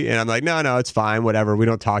way and I'm like, no, it's fine. Whatever. We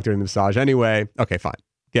don't talk during the massage anyway. Okay, fine.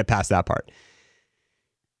 Get past that part.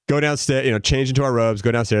 Go downstairs, change into our robes,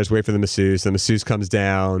 go downstairs, wait for the masseuse. The masseuse comes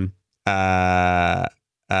down. There's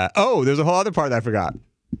a whole other part that I forgot.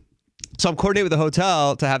 So I'm coordinating with the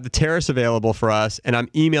hotel to have the terrace available for us, and I'm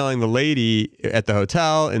emailing the lady at the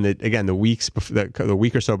hotel, and the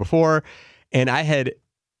week or so before, and I had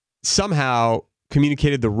somehow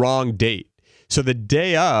communicated the wrong date. So the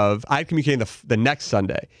day of, I communicated the next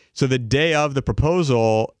Sunday. So the day of the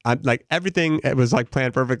proposal, I'm like, everything was like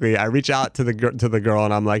planned perfectly. I reach out to the girl,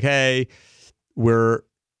 and I'm like, hey,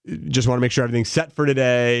 just want to make sure everything's set for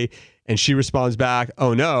today. And she responds back,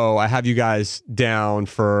 oh no, I have you guys down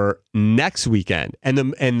for next weekend. And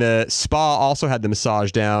the spa also had the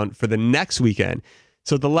massage down for the next weekend.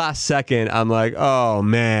 So at the last second, I'm like, oh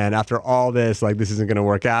man, after all this, like this isn't going to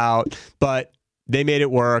work out. But they made it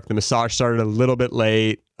work. The massage started a little bit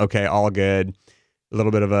late. Okay, all good. A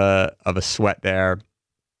little bit of a sweat there.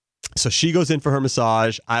 So she goes in for her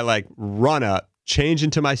massage. I like run up, change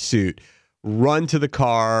into my suit, run to the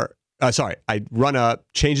car. I run up,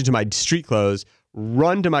 change into my street clothes,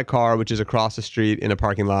 run to my car, which is across the street in a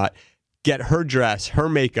parking lot, get her dress, her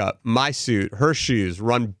makeup, my suit, her shoes,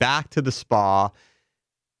 run back to the spa,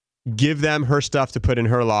 give them her stuff to put in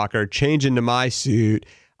her locker, change into my suit.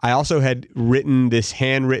 I also had written this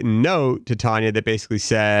handwritten note to Tanya that basically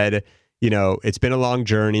said, it's been a long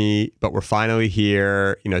journey, but we're finally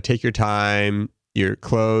here. Take your time. Your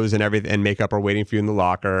clothes and everything and makeup are waiting for you in the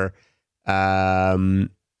locker.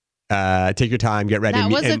 Take your time, get ready. That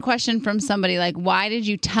was a question from somebody, like, why did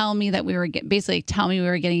you tell me that we were tell me we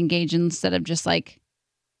were getting engaged instead of just like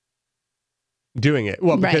doing it?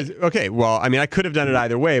 Well, because, okay, well, I mean, I could have done it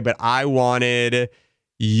either way, but I wanted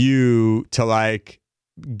you to like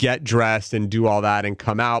get dressed and do all that and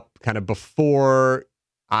come out kind of before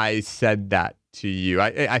I said that to you?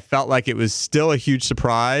 I felt like it was still a huge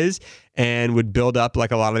surprise and would build up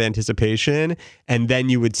like a lot of the anticipation. And then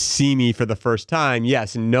you would see me for the first time,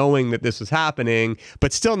 yes, knowing that this was happening,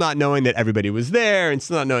 but still not knowing that everybody was there and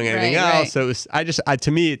still not knowing anything else. Right. So it was,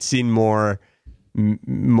 to me, it seemed more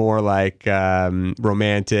like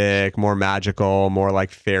romantic, more magical, more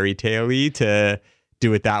like fairy tale-y to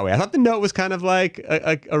do it that way. I thought the note was kind of like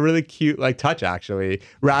a really cute like touch, actually,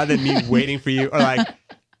 rather than me waiting for you, or like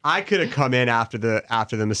I could have come in after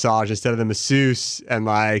the massage instead of the masseuse and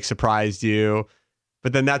like surprised you.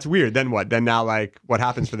 But then that's weird. Then what? Then now like what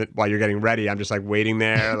happens while you're getting ready? I'm just like waiting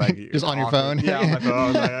there, like just on your phone. Yeah, on my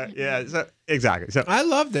phone. Yeah. So exactly. So I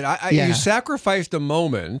loved it. You sacrificed a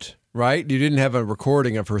moment, right? You didn't have a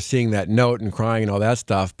recording of her seeing that note and crying and all that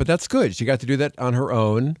stuff, but that's good. She got to do that on her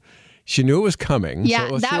own. She knew it was coming. Yeah,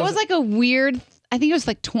 so that was like a weird, I think it was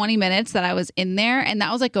like 20 minutes that I was in there. And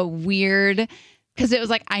that was like a weird, because it was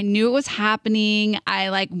like, I knew it was happening. I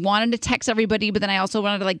like wanted to text everybody, but then I also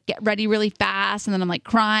wanted to like get ready really fast. And then I'm like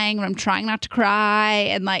crying, but I'm trying not to cry.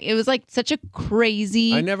 And like, it was like such a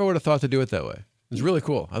crazy. I never would have thought to do it that way. It was really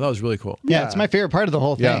cool. I thought it was really cool. Yeah, it's my favorite part of the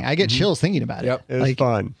whole thing. I get chills thinking about it. Yep, it was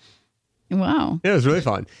fun. Wow. It was really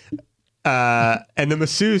fun. And the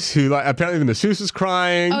masseuse, who like apparently the masseuse was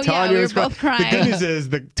crying. Oh, Tanya we was were both crying. The good news is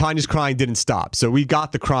that Tanya's crying didn't stop, so we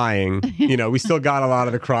got the crying. We still got a lot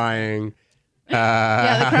of the crying.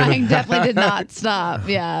 Yeah, the crying definitely did not stop.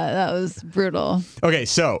 Yeah, that was brutal. Okay,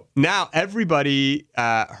 so now everybody,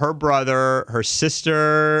 her brother, her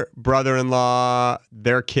sister, brother-in-law,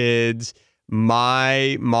 their kids,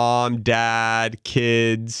 my mom, dad,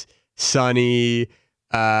 kids, Sonny,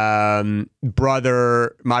 my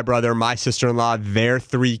brother, my sister-in-law, their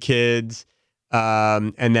 3 kids,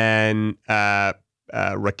 and then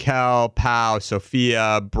Raquel, Pau,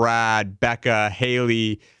 Sophia, Brad, Becca,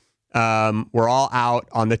 Haley. We're all out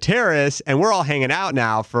on the terrace, and we're all hanging out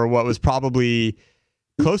now for what was probably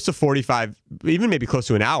close to 45, even maybe close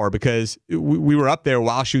to an hour, because we were up there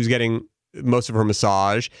while she was getting most of her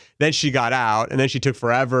massage. Then she got out, and then she took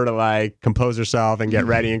forever to like compose herself and get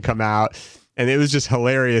ready and come out. And it was just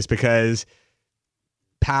hilarious because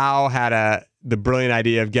Pau had the brilliant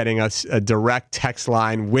idea of getting us a direct text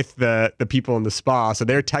line with the people in the spa. So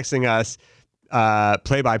they're texting us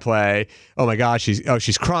play by play. Oh my gosh,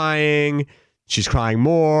 she's crying. She's crying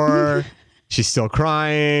more. She's still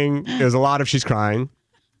crying. There's a lot of she's crying.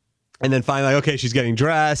 And then finally, okay, she's getting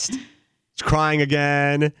dressed. She's crying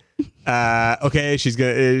again. Okay, she's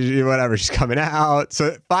gonna whatever. She's coming out.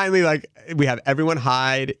 So finally, like we have everyone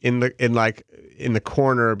hide in the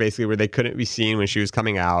corner, basically where they couldn't be seen when she was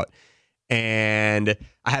coming out. And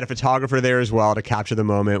I had a photographer there as well to capture the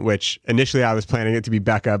moment, which initially I was planning it to be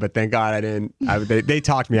Becca, but thank God I didn't. They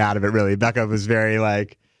talked me out of it, really. Becca was very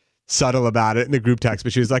like subtle about it in the group text,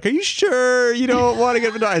 but she was like, "Are you sure you don't want to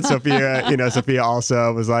get a photographer?" And Sophia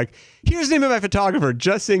also was like, "Here's the name of my photographer,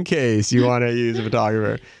 just in case you want to use a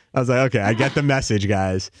photographer." I was like, "Okay, I get the message,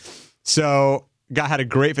 guys." So, had a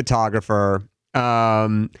great photographer.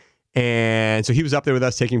 And so he was up there with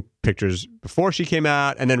us taking pictures before she came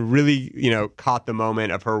out, and then really, caught the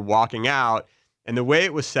moment of her walking out. And the way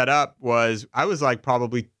it was set up was I was like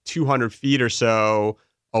probably 200 feet or so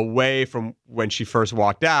away from when she first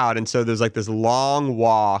walked out. And so there's like this long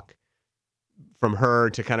walk from her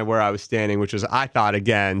to kind of where I was standing, which was, I thought,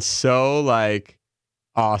 again, so like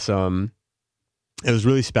awesome. It was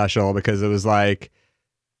really special because it was like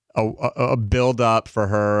a build up for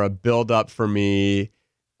her, a build up for me.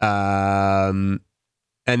 And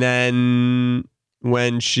then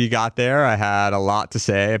when she got there, I had a lot to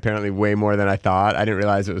say, apparently way more than I thought. I didn't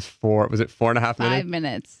realize it was 4.5 minutes? 5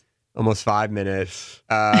 minutes. Almost 5 minutes.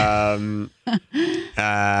 In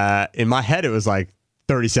my head, it was like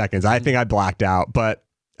 30 seconds. I think I blacked out, but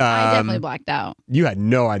I definitely blacked out. You had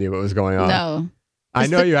no idea what was going on. No. I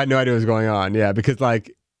know you had no idea what was going on. Yeah, because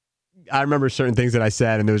like I remember certain things that I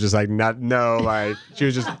said, and there was just like she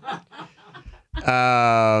was just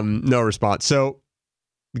no response. So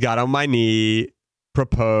got on my knee,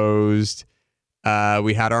 proposed.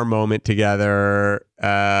 We had our moment together.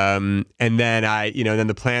 And then then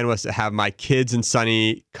the plan was to have my kids and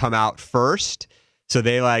Sonny come out first. So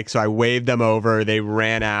so I waved them over. They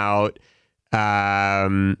ran out.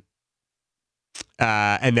 And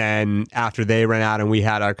then after they ran out and we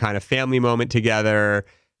had our kind of family moment together,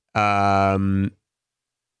 everybody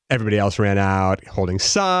else ran out holding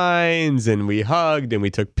signs, and we hugged and we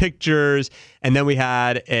took pictures. And then we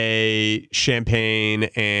had a champagne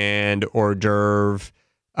and hors d'oeuvre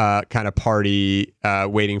kind of party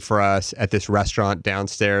waiting for us at this restaurant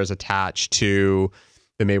downstairs attached to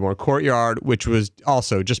the Mayborn Courtyard, which was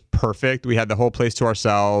also just perfect. We had the whole place to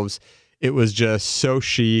ourselves. it was just so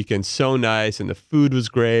chic and so nice, and the food was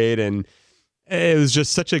great, and it was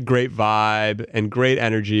just such a great vibe and great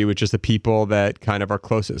energy with just the people that kind of are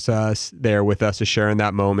closest to us there with us to share in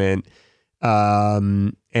that moment.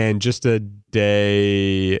 And just a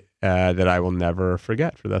day that I will never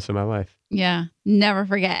forget for the rest of my life. Yeah, never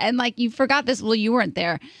forget. And like, you forgot this, well, you weren't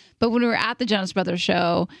there, but when we were at the Jonas Brothers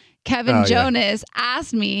show, Kevin Jonas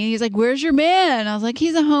asked me, he's like, where's your man? I was like,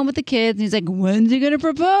 he's at home with the kids. And he's like, when's he going to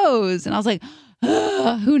propose? And I was like,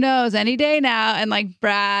 who knows, any day now. And like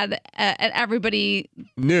Brad and everybody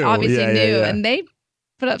obviously knew. And they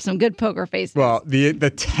put up some good poker faces. Well,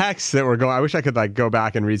 the texts that were going, I wish I could like go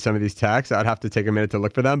back and read some of these texts. I'd have to take a minute to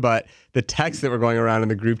look for them. But the texts that were going around in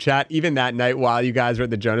the group chat, even that night while you guys were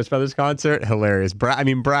at the Jonas Brothers concert, hilarious.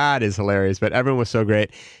 Brad is hilarious, but everyone was so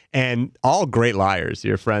great. And all great liars.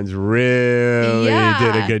 Your friends really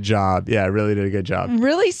did a good job. Yeah, really did a good job.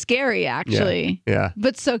 Really scary, actually. Yeah.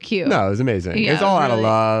 But so cute. No, it was amazing. Yeah, it's all out of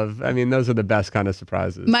love. I mean, those are the best kind of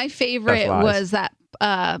surprises. My favorite was that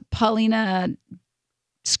Paulina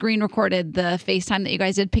screen recorded the FaceTime that you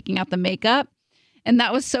guys did picking out the makeup. And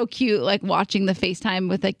that was so cute, like watching the FaceTime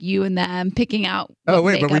with like you and them picking out. Oh,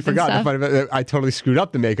 wait, but we forgot. I totally screwed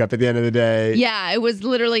up the makeup at the end of the day. Yeah, it was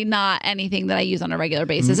literally not anything that I use on a regular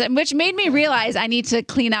basis, which made me realize I need to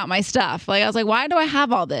clean out my stuff. Like I was like, why do I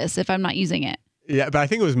have all this if I'm not using it? Yeah, but I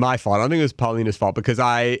think it was my fault. I don't think it was Paulina's fault because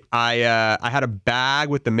I had a bag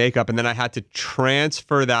with the makeup and then I had to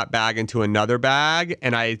transfer that bag into another bag,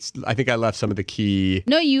 and I think I left some of the key.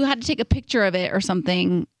 No, you had to take a picture of it or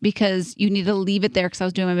something because you need to leave it there because I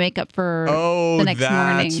was doing my makeup for the next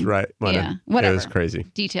morning. That's right. Yeah, whatever. It was crazy.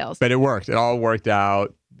 Details. But it worked. It all worked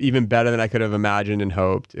out even better than I could have imagined and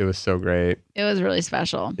hoped. It was so great. It was really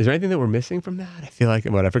special. Is there anything that we're missing from that? I feel like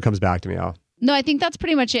whatever comes back to me, No, I think that's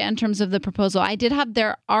pretty much it in terms of the proposal.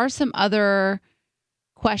 There are some other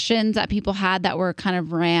questions that people had that were kind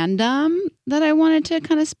of random that I wanted to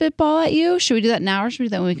kind of spitball at you. Should we do that now or should we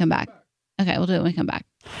do that when we come back? Okay, we'll do it when we come back.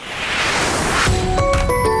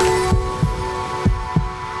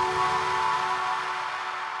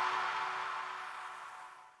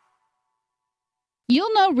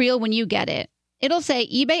 You'll know real when you get it. It'll say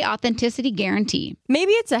eBay Authenticity Guarantee.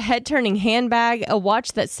 Maybe it's a head-turning handbag, a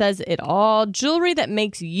watch that says it all, jewelry that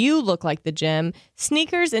makes you look like the gem,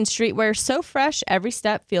 sneakers and streetwear so fresh every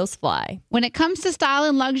step feels fly. When it comes to style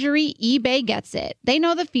and luxury, eBay gets it. They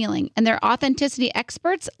know the feeling, and their authenticity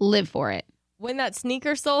experts live for it. When that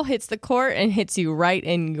sneaker sole hits the court and hits you right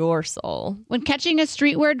in your soul. When catching a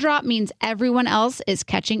streetwear drop means everyone else is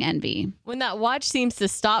catching envy. When that watch seems to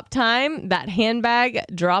stop time, that handbag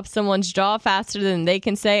drops someone's jaw faster than they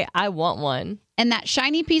can say, I want one. And that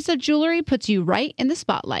shiny piece of jewelry puts you right in the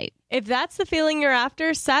spotlight. If that's the feeling you're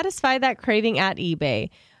after, satisfy that craving at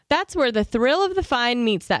eBay. That's where the thrill of the find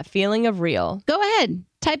meets that feeling of real. Go ahead,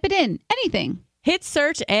 type it in, anything. Hit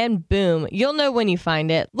search and boom, you'll know when you find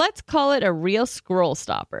it. Let's call it a real scroll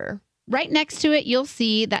stopper. Right next to it, you'll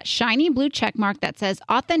see that shiny blue check mark that says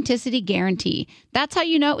Authenticity Guarantee. That's how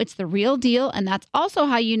you know it's the real deal, and that's also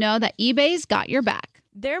how you know that eBay's got your back.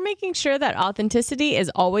 They're making sure that authenticity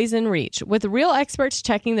is always in reach, with real experts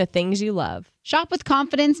checking the things you love. Shop with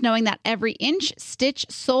confidence knowing that every inch, stitch,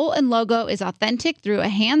 sole, and logo is authentic through a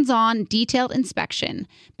hands-on, detailed inspection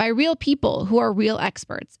by real people who are real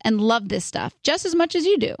experts and love this stuff just as much as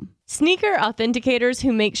you do. Sneaker authenticators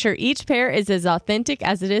who make sure each pair is as authentic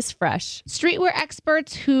as it is fresh. Streetwear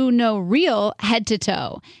experts who know real head to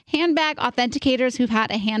toe. Handbag authenticators who've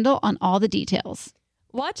had a handle on all the details.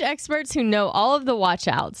 Watch experts who know all of the watch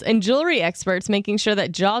outs, and jewelry experts making sure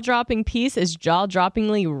that jaw-dropping piece is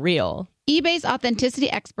jaw-droppingly real. eBay's authenticity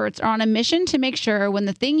experts are on a mission to make sure when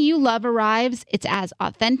the thing you love arrives, it's as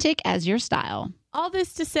authentic as your style. All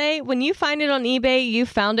this to say, when you find it on eBay, you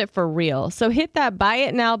found it for real. So hit that buy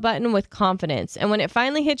it now button with confidence. And when it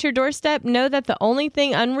finally hits your doorstep, know that the only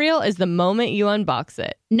thing unreal is the moment you unbox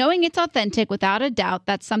it. Knowing it's authentic, without a doubt,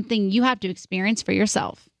 that's something you have to experience for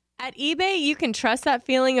yourself. At eBay, you can trust that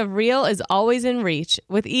feeling of real is always in reach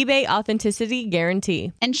with eBay Authenticity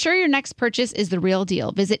Guarantee. Ensure your next purchase is the real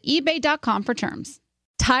deal. Visit ebay.com for terms.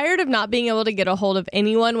 Tired of not being able to get a hold of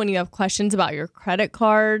anyone when you have questions about your credit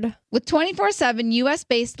card? With 24/7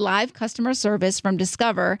 U.S.-based live customer service from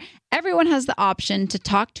Discover, everyone has the option to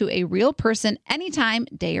talk to a real person anytime,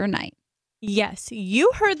 day or night. Yes,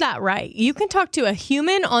 you heard that right. You can talk to a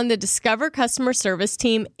human on the Discover customer service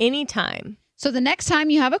team anytime. So the next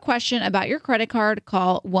time you have a question about your credit card,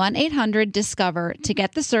 call 1-800-DISCOVER to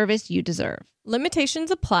get the service you deserve.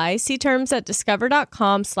 Limitations apply. See terms at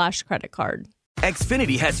discover.com/creditcard.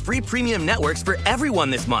 Xfinity has free premium networks for everyone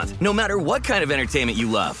this month, no matter what kind of entertainment you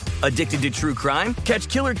love. Addicted to true crime? Catch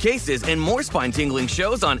killer cases and more spine-tingling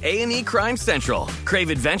shows on A&E Crime Central. Crave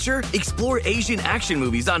adventure? Explore Asian action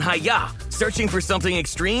movies on Hi-Ya. Searching for something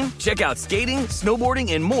extreme? Check out skating,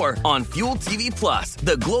 snowboarding, and more on Fuel TV Plus,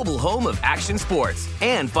 the global home of action sports.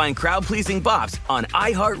 And find crowd-pleasing bops on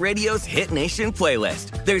iHeartRadio's Hit Nation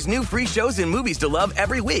playlist. There's new free shows and movies to love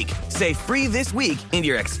every week. Say free this week in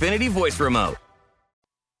your Xfinity voice remote.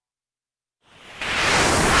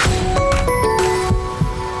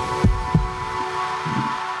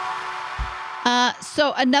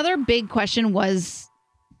 So another big question was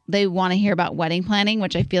they want to hear about wedding planning,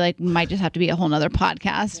 which I feel like might just have to be a whole nother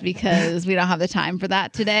podcast because we don't have the time for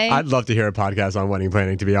that today. I'd love to hear a podcast on wedding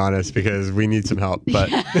planning, to be honest, because we need some help. But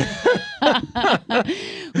we did have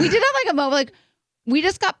like a moment, like we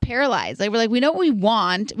just got paralyzed. Like we're like, we know what we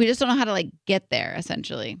want. We just don't know how to like get there,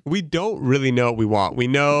 essentially. We don't really know what we want. We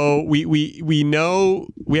know we know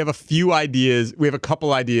we have a few ideas. We have a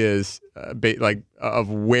couple ideas of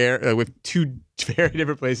where with two very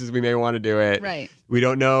different places we may want to do it. Right. We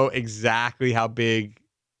don't know exactly how big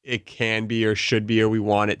it can be or should be or we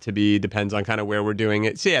want it to be. Depends on kind of where we're doing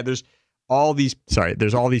it. So yeah, there's all these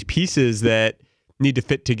pieces that need to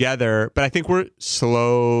fit together, but I think we're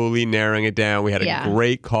slowly narrowing it down. We had a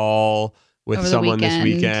great call with someone this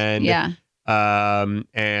weekend. Yeah.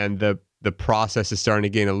 And the process is starting to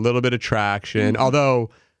gain a little bit of traction. Mm-hmm. Although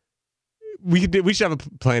we should have a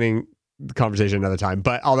planning conversation another time.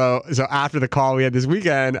 But so after the call we had this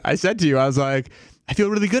weekend, I said to you, I was like, I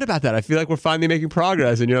feel really good about that. I feel like we're finally making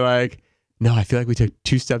progress. And you're like, no, I feel like we took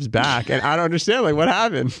 2 steps back. And I don't understand, like, what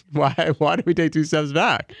happened? Why did we take 2 steps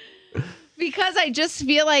back? Because I just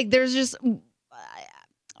feel like there's just,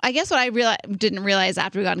 I guess what I didn't realize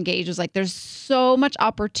after we got engaged was like there's so much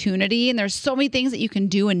opportunity and there's so many things that you can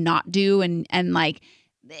do and not do and like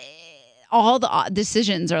all the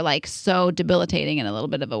decisions are like so debilitating in a little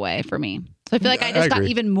bit of a way for me. So I feel like I just got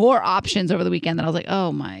even more options over the weekend that I was like,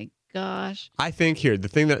 oh my gosh. I think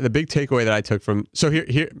the big takeaway that I took from, so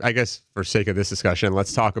here, I guess for sake of this discussion,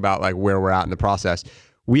 let's talk about like where we're at in the process.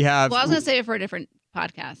 I was going to save it for a different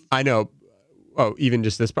podcast. I know. Oh, even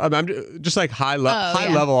just this. I'm just like high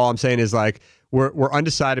level. All I'm saying is like we're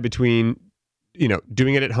undecided between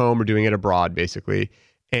doing it at home or doing it abroad, basically,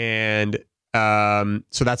 and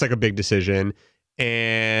so that's like a big decision.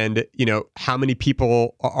 And how many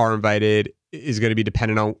people are invited is going to be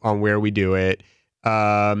dependent on where we do it,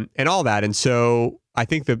 and all that. And so I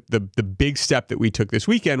think the big step that we took this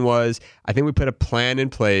weekend was I think we put a plan in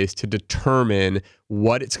place to determine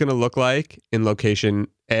what it's going to look like in location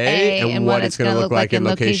A and what it's going to look like in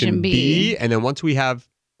location B. And then once we have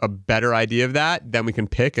a better idea of that, then we can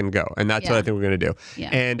pick and go. And that's what I think we're going to do.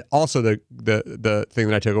 Yeah. And also the thing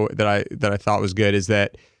that I took that I thought was good is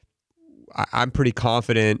that I'm pretty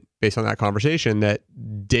confident based on that conversation that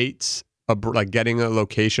dates like getting a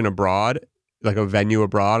location abroad, like a venue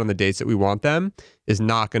abroad on the dates that we want them, is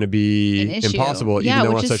not going to be impossible, even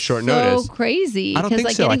though on such short notice. So crazy. I don't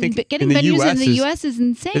think so. I think getting venues in the U.S. is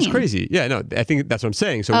insane. It's crazy. Yeah, no, I think that's what I'm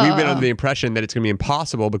saying. So we've been under the impression that it's going to be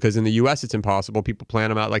impossible because in the U.S. it's impossible. People plan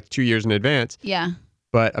them out like 2 years in advance. Yeah.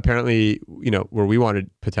 But apparently, where we want to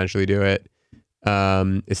potentially do it,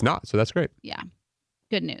 it's not. So that's great. Yeah.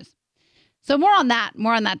 Good news. So more on that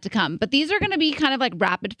to come. But these are going to be kind of like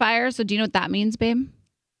rapid fire. So do you know what that means, babe?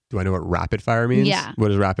 Do I know what rapid fire means? Yeah. What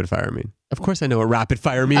does rapid fire mean? Of course I know what rapid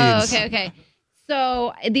fire means. Oh, okay.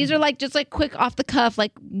 So these are like just like quick off the cuff,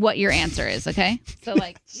 like what your answer is, okay? So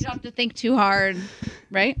like you don't have to think too hard,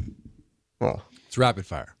 right? Well, it's rapid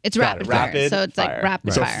fire. It's rapid fire. So it's like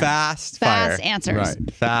rapid fire. So fast fire. Fast answers.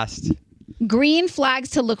 Right. Fast. Green flags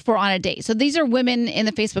to look for on a date. So these are women in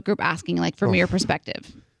the Facebook group asking, like, from your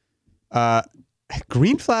perspective.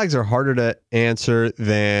 Green flags are harder to answer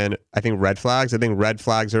than I think red flags. I think red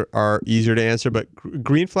flags are easier to answer, but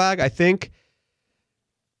green flag, I think,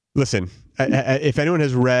 listen, if anyone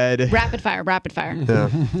has read... Rapid fire.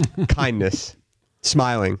 Kindness.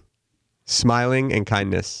 Smiling and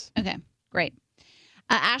kindness. Okay, great.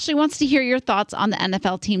 Ashley wants to hear your thoughts on the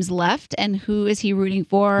NFL teams left and who is he rooting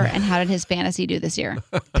for and how did his fantasy do this year?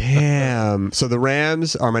 Damn. So the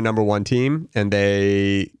Rams are my number one team and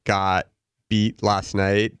they got beat last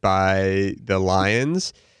night by the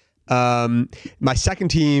Lions. My second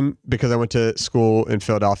team, because I went to school in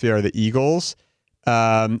Philadelphia, are the Eagles. So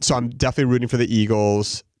I'm definitely rooting for the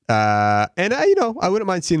Eagles. And I wouldn't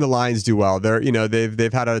mind seeing the Lions do well. They're,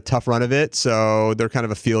 they've had a tough run of it, so they're kind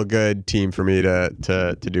of a feel-good team for me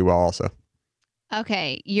to do well also.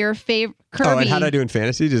 Okay, your favorite Kirby. Oh, and how did I do in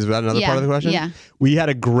fantasy? Is that another part of the question? Yeah. We had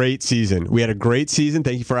a great season.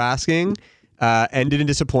 Thank you for asking. ended in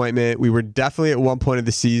disappointment. We were definitely at one point of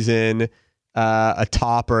the season a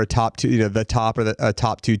top or a top two, the top or a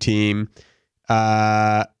top two team.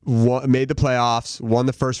 Made the playoffs, won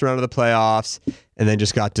the first round of the playoffs, and then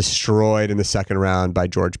just got destroyed in the second round by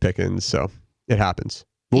George Pickens. So it happens.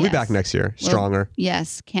 We'll be back next year, stronger.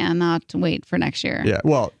 Yes, cannot wait for next year. Yeah.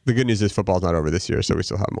 Well, the good news is football's not over this year, so we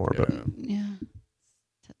still have more. But yeah.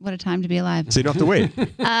 What a time to be alive. So you don't have to wait.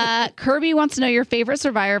 Kirby wants to know your favorite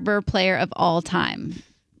Survivor player of all time.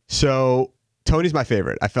 So Tony's my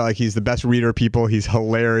favorite. I feel like he's the best reader of people. He's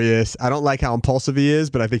hilarious. I don't like how impulsive he is,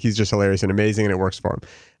 but I think he's just hilarious and amazing, and it works for him.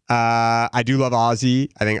 I do love Ozzy.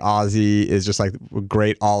 I think Ozzy is just like a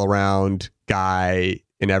great all-around guy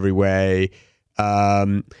in every way.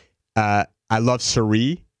 I love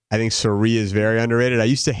Suri. I think Suri is very underrated. I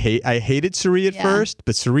hated Suri at first,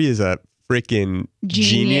 but Suri is a freaking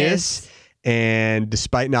genius. And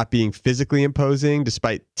despite not being physically imposing,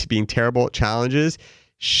 despite being terrible at challenges,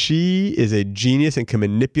 she is a genius and can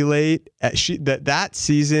manipulate. That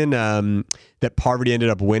season that Parvati ended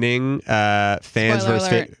up winning, fans versus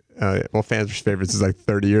favorites is like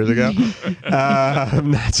 30 years ago.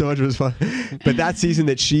 Not so much was fun, but that season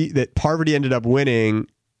that Parvati ended up winning,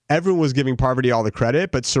 everyone was giving Parvati all the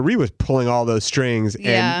credit, but Suri was pulling all those strings,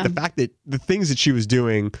 and the fact that the things that she was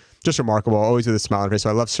doing, just remarkable. Always with a smile on her face.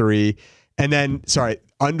 So I love Suri. And then,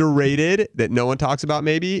 underrated that no one talks about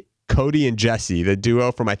maybe. Cody and Jesse, the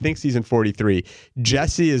duo from I think season 43.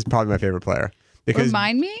 Jesse is probably my favorite player because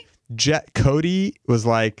remind me. Cody was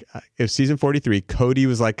like, it was season 43. Cody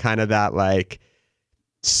was like kind of that like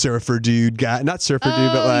surfer dude guy, not surfer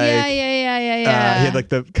dude, but like yeah. He had like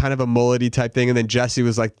the kind of a mullety type thing, and then Jesse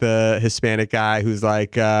was like the Hispanic guy who's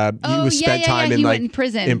like he was spent time in like in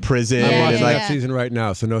prison. I'm watching that season right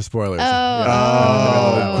now, so no spoilers.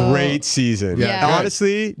 Great season. Yeah.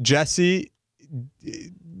 Honestly, Jesse,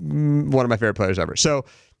 one of my favorite players ever. So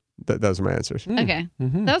those are my answers. Okay.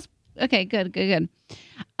 That was okay. Good.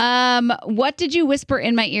 What did you whisper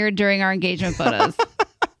in my ear during our engagement photos?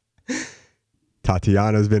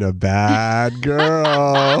 Tatiana's been a bad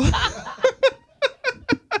girl.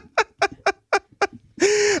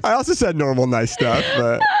 I also said normal, nice stuff,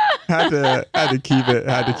 but had to keep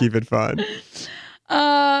it fun.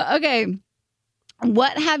 Okay.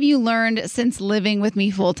 What have you learned since living with me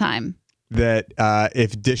full time? That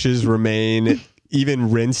if dishes remain even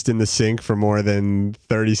rinsed in the sink for more than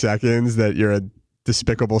 30 seconds, that you're a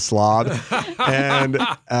despicable slob. And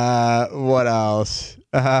what else?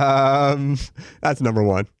 That's number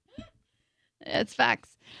one. It's facts.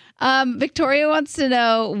 Victoria wants to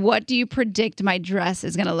know, what do you predict my dress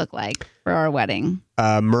is going to look like for our wedding?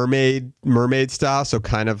 Mermaid style. So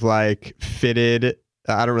kind of like fitted.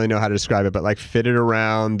 I don't really know how to describe it, but like fitted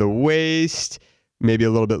around the waist, maybe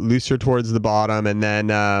a little bit looser towards the bottom. And then,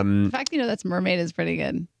 the fact that's mermaid is pretty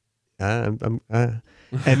good. And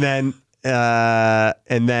then,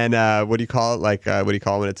 what do you call it? Like, what do you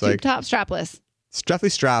call it when it's tube like top strapless? It's definitely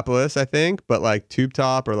strapless, I think, but like tube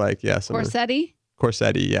top or like, corsetti?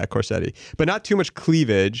 Corsetti, but not too much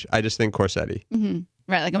cleavage. I just think corsetti.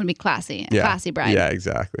 Mm-hmm. Right, like I'm gonna be classy, classy bride. Yeah,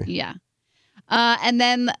 exactly. Yeah. And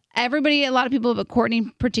then a lot of people, but Courtney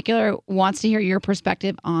in particular, wants to hear your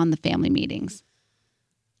perspective on the family meetings.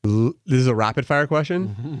 This is a rapid fire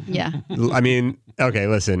question? Yeah. I mean, okay,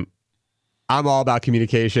 listen. I'm all about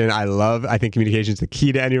communication. I think communication is the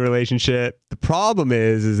key to any relationship. The problem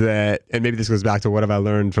is that, and maybe this goes back to what have I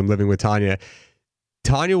learned from living with Tanya.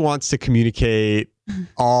 Tanya wants to communicate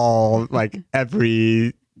all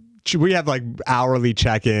we have like hourly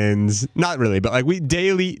check-ins, not really, but like we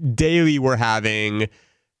daily we're having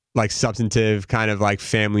like substantive kind of like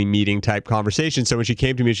family meeting type conversations. So when she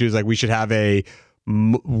came to me, she was like, we should have a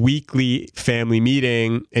weekly family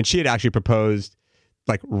meeting. And she had actually proposed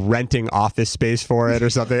like renting office space for it or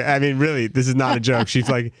something. I mean, really, this is not a joke. She's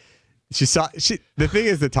like, the thing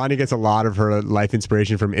is that Tanya gets a lot of her life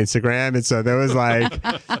inspiration from Instagram. And so there was like,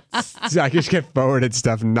 I just get forwarded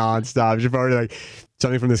stuff nonstop. She forwarded like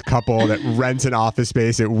something from this couple that rents an office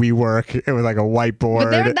space at WeWork. It was like a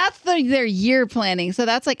whiteboard. But that's their year planning. So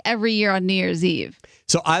that's like every year on New Year's Eve.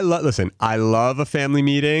 So I love a family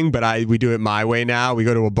meeting, but we do it my way now. We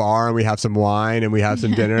go to a bar and we have some wine and we have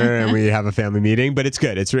some dinner and we have a family meeting, but it's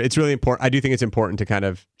good. It's really important. I do think it's important to kind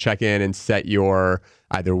of check in and set your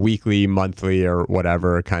either weekly, monthly, or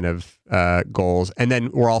whatever kind of goals. And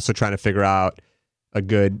then we're also trying to figure out a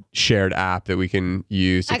good shared app that we can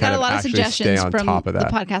use to kind of actually stay on top of that. I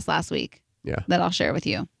got a lot of suggestions from the podcast last week. Yeah. That I'll share with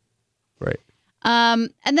you. Right. And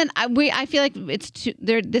then I feel like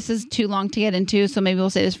this is too long to get into, so maybe we'll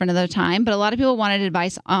say this for another time. But a lot of people wanted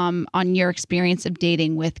advice on your experience of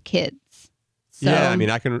dating with kids. Yeah, I mean,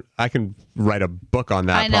 I can write a book on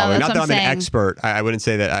that. I know, probably. that's Not that what I'm I'm an saying. expert. I wouldn't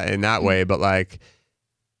say that in that way, but like,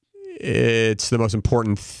 it's the most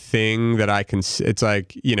important thing that I can. It's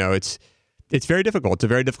like, it's very difficult. It's a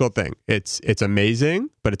very difficult thing. It's amazing,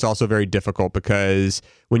 but it's also very difficult because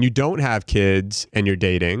when you don't have kids and you're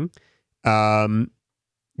dating,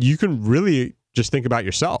 you can really just think about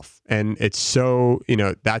yourself, and it's so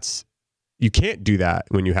you can't do that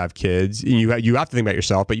when you have kids. You have to think about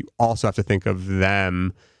yourself, but you also have to think of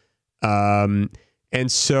them. And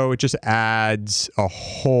so it just adds a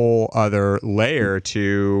whole other layer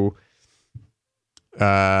to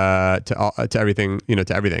everything, to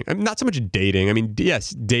everything. I mean, not so much dating. I mean,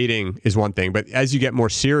 yes, dating is one thing, but as you get more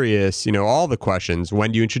serious, all the questions,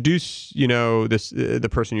 when do you introduce, the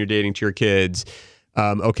person you're dating to your kids?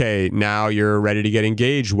 Okay, now you're ready to get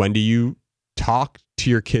engaged. When do you talk to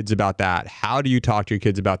your kids about that? How do you talk to your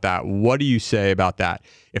kids about that? What do you say about that?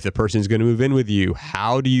 If the person's going to move in with you,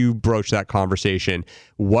 how do you broach that conversation?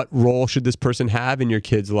 What role should this person have in your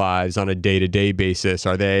kids' lives on a day-to-day basis?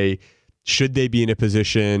 Should they be in a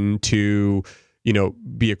position to,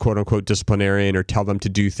 be a quote unquote disciplinarian or tell them to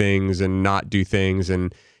do things and not do things?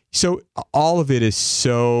 And so all of it is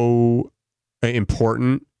so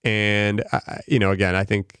important. And, again, I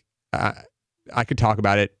think I could talk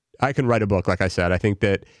about it. I can write a book, like I said. I think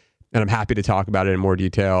that, and I'm happy to talk about it in more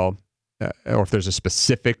detail, or if there's a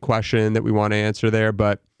specific question that we want to answer there.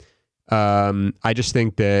 But I just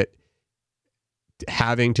think that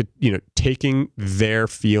having to, taking their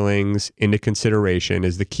feelings into consideration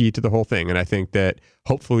is the key to the whole thing. And I think that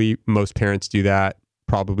hopefully most parents do that.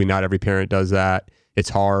 Probably not every parent does that. It's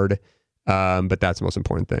hard, but that's the most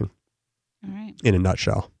important thing. All right. In a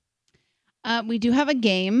nutshell. We do have a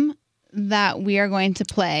game that we are going to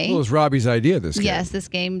play. Well, it was Robbie's idea, this game. Yes, this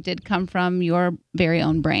game did come from your very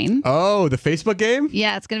own brain. Oh, the Facebook game?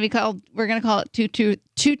 Yeah, we're going to call it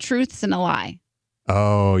Two Truths and a Lie.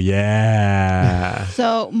 Oh, yeah.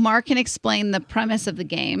 So Mark can explain the premise of the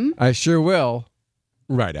game. I sure will,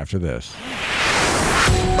 right after this.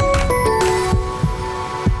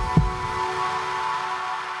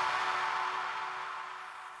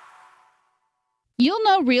 You'll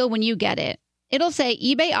know real when you get it. It'll say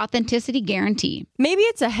eBay Authenticity Guarantee. Maybe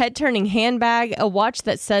it's a head-turning handbag, a watch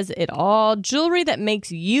that says it all, jewelry that makes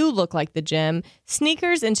you look like the gem,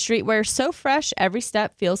 sneakers and streetwear so fresh every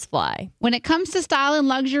step feels fly. When it comes to style and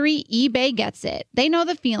luxury, eBay gets it. They know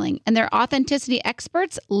the feeling, and their authenticity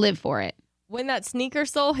experts live for it. When that sneaker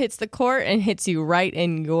sole hits the court and hits you right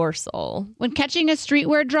in your soul. When catching a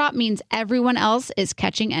streetwear drop means everyone else is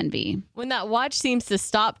catching envy. When that watch seems to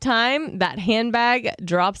stop time, that handbag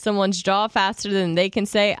drops someone's jaw faster than they can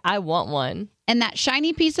say, I want one. And that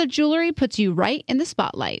shiny piece of jewelry puts you right in the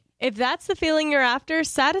spotlight. If that's the feeling you're after,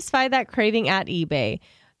 satisfy that craving at eBay.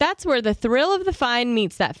 That's where the thrill of the find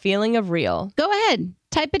meets that feeling of real. Go ahead,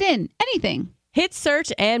 type it in, anything. Hit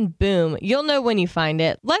search and boom, you'll know when you find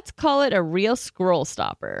it. Let's call it a real scroll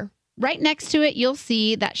stopper. Right next to it, you'll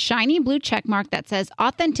see that shiny blue check mark that says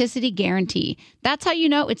Authenticity Guarantee. That's how you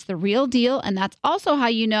know it's the real deal, and that's also how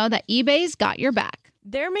you know that eBay's got your back.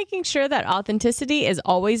 They're making sure that authenticity is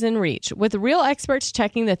always in reach, with real experts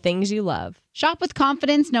checking the things you love. Shop with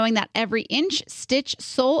confidence knowing that every inch, stitch,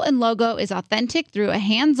 sole, and logo is authentic through a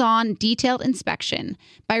hands-on, detailed inspection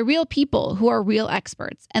by real people who are real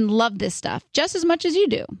experts and love this stuff just as much as you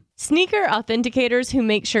do. Sneaker authenticators who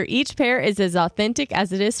make sure each pair is as authentic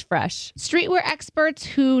as it is fresh. Streetwear experts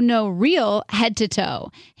who know real head to toe.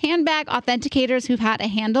 Handbag authenticators who've had a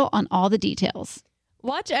handle on all the details.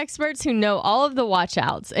 Watch experts who know all of the watch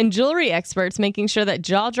outs, and jewelry experts making sure that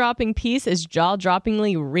jaw-dropping piece is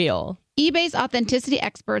jaw-droppingly real. eBay's authenticity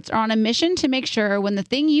experts are on a mission to make sure when the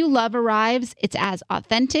thing you love arrives, it's as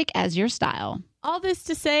authentic as your style. All this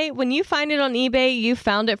to say, when you find it on eBay, you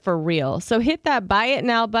found it for real. So hit that buy it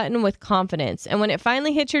now button with confidence. And when it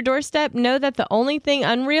finally hits your doorstep, know that the only thing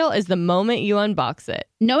unreal is the moment you unbox it.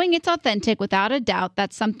 Knowing it's authentic, without a doubt,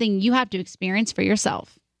 that's something you have to experience for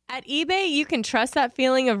yourself. At eBay, you can trust that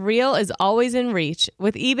feeling of real is always in reach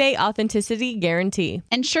with eBay Authenticity Guarantee.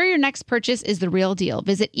 Ensure your next purchase is the real deal.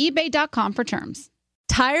 Visit ebay.com for terms.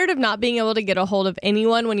 Tired of not being able to get a hold of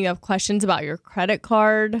anyone when you have questions about your credit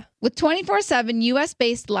card? With 24/7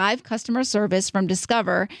 U.S.-based live customer service from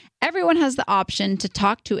Discover, everyone has the option to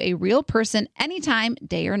talk to a real person anytime,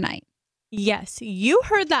 day or night. Yes, you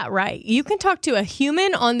heard that right. You can talk to a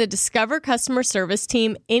human on the Discover customer service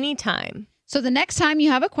team anytime. So the next time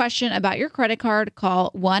you have a question about your credit card,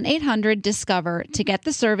 call 1-800-DISCOVER to get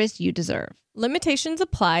the service you deserve. Limitations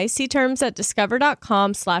apply. See terms at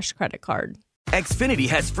discover.com/creditcard. Xfinity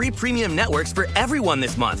has free premium networks for everyone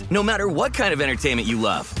this month, no matter what kind of entertainment you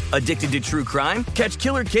love. Addicted to true crime? Catch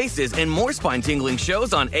killer cases and more spine-tingling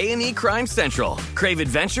shows on A&E Crime Central. Crave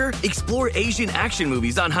adventure? Explore Asian action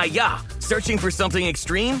movies on Hayya. Searching for something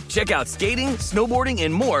extreme? Check out skating, snowboarding,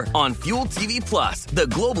 and more on Fuel TV Plus, the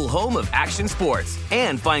global home of action sports.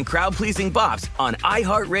 And find crowd-pleasing bops on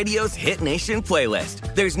iHeartRadio's Hit Nation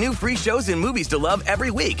playlist. There's new free shows and movies to love every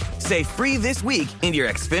week. Say free this week in your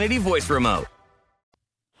Xfinity voice remote.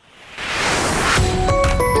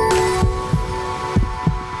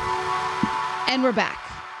 And we're back.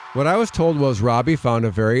 What I was told was Robbie found a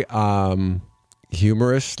very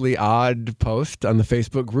humorously odd post on the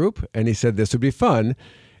Facebook group, and he said this would be fun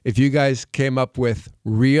if you guys came up with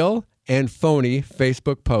real and phony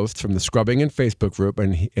Facebook posts from the Scrubbing and Facebook group,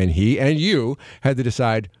 and he and you had to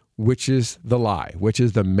decide which is the lie, which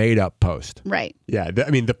is the made-up post. Right. Yeah,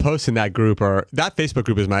 the posts in that group that Facebook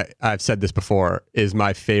group is I've said this before, is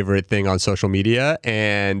my favorite thing on social media,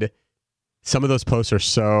 and some of those posts are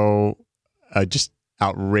so just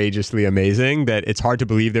outrageously amazing that it's hard to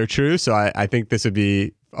believe they're true. So I think this would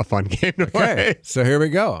be a fun game to play. So here we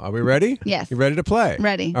go. Are we ready? Yes. You ready to play?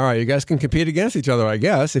 Ready. All right. You guys can compete against each other, I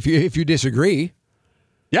guess. If you disagree.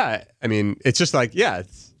 Yeah. I mean, it's just like,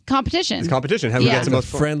 it's competition. It's competition. Who gets the most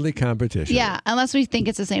friendly competition. Yeah. Unless we think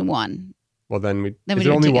it's the same one. Well, then we is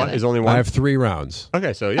do it only it one? together. Is only one? I have 3 rounds.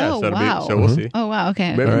 Okay, so yeah, Oh, so, wow. So we'll see. Oh, wow.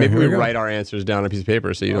 Okay. Maybe we write our answers down on a piece of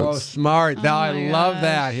paper so you don't. Oh, smart. Now I love gosh.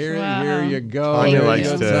 that. Here you go. Tanya There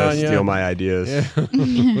likes you to go, Tanya. steal my ideas. Yeah.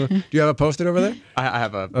 Do you have a post-it over there? I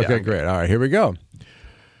have a. Okay, yeah. great. All right, here we go.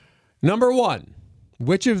 Number 1.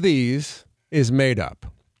 Which of these is made up?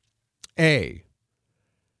 A.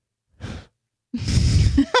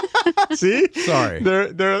 See? Sorry.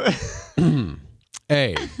 They're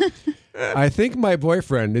A. I think my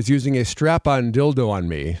boyfriend is using a strap-on dildo on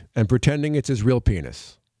me and pretending it's his real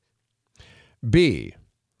penis. B.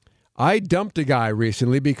 I dumped a guy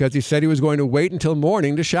recently because he said he was going to wait until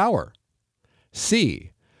morning to shower.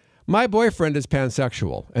 C. My boyfriend is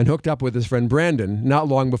pansexual and hooked up with his friend Brandon not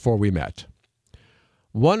long before we met.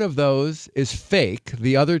 One of those is fake.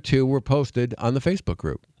 The other 2 were posted on the Facebook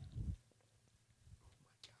group.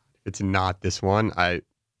 It's not this one. Okay.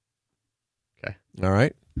 All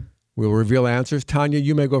right. We'll reveal answers. Tanya,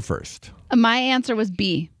 you may go first. My answer was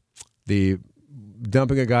B. The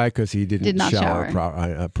dumping a guy because he did not shower.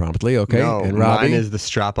 Promptly. Okay. No, and Robbie? mine is the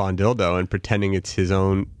strap-on dildo and pretending it's his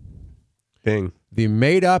own thing. The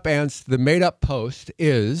made up post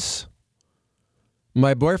is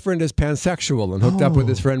my boyfriend is pansexual and hooked up with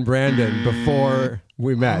his friend Brandon before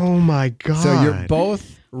we met. Oh my God. So you're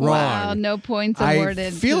both wrong. Wow, no points awarded.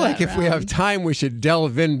 I feel to like that if we round. have time, we should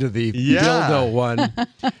delve into the dildo one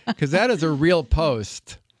because that is a real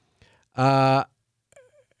post. Where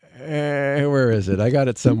is it? I got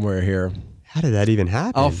it somewhere here. How did that even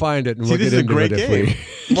happen? I'll find it and See, we'll this get is a into great it game.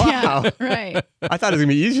 if we. Wow. Yeah, right. I thought it was going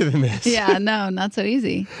to be easier than this. Yeah, no, not so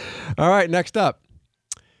easy. All right, next up.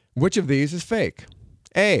 Which of these is fake?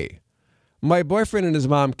 A. My boyfriend and his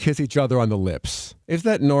mom kiss each other on the lips. Is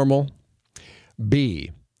that normal?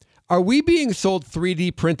 B. Are we being sold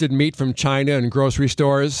 3D printed meat from China in grocery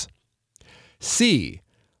stores? C.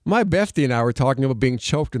 My bestie and I were talking about being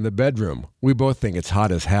choked in the bedroom. We both think it's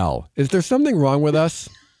hot as hell. Is there something wrong with us?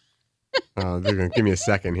 Oh, they're going to give me a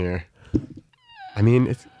second here. I mean,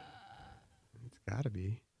 it's got to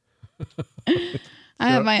be. I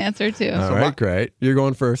have my answer too. All right, great. You're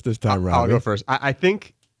going first this time, Robbie. I'll go first. I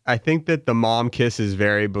think that the mom kiss is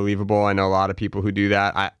very believable. I know a lot of people who do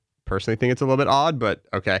that. I personally think it's a little bit odd, but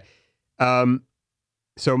okay.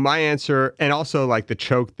 So my answer, and also like the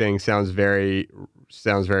choke thing sounds very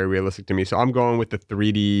realistic to me. So I'm going with the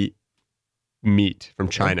 3D meat from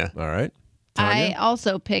China. All right. I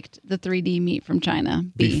also picked the 3D meat from China.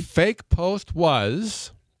 The B. fake post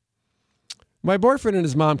was my boyfriend and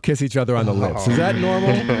his mom kiss each other on the lips. Is that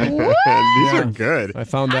normal? These are good. I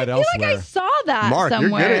found that I feel elsewhere. like I saw that Mark,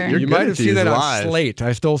 somewhere. You might have seen that on lies. Slate.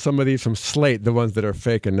 I stole some of these from Slate, the ones that are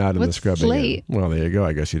fake and not in the What's scrubbing. Slate? Well, there you go.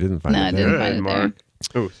 I guess you didn't find No, it I there. didn't find it Mark.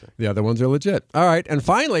 there. Ooh, sorry. The other ones are legit. All right. And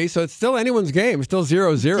finally, so it's still anyone's game. Still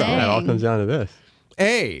 0-0. Dang. It all comes down to this.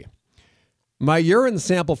 A. My urine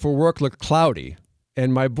sample for work looked cloudy,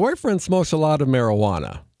 and my boyfriend smokes a lot of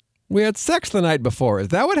marijuana. We had sex the night before. Is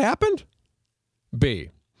that what happened? B.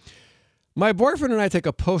 My boyfriend and I take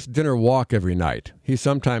a post-dinner walk every night. He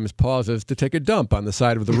sometimes pauses to take a dump on the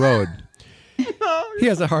side of the road. He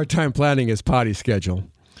has a hard time planning his potty schedule.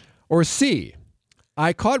 Or C.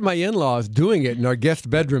 I caught my in-laws doing it in our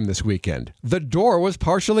guest bedroom this weekend. The door was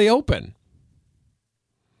partially open.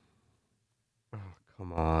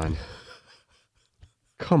 Come on.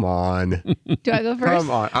 Come on. Do I go first? Come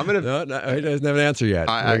on. I'm gonna. No, he doesn't have an answer yet.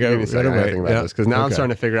 I gotta think about this because now I'm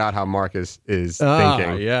starting to figure out how Mark is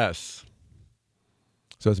thinking. Yes.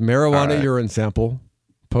 So it's marijuana urine sample,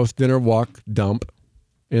 post-dinner walk, dump,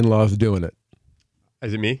 in-laws doing it.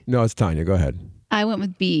 Is it me? No, it's Tanya. Go ahead. I went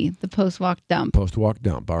with B, the post-walk dump. Post-walk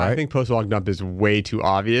dump. All right. I think post-walk dump is way too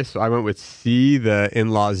obvious. So I went with C, the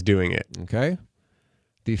in-laws doing it. Okay.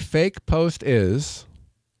 The fake post is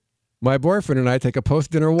my boyfriend and I take a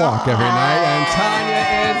post-dinner walk every night, and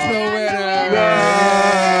Tanya is the winner.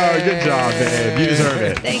 No, good job, babe. You deserve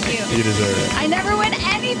it. Thank you. You deserve it. I never win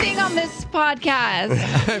anything on this podcast.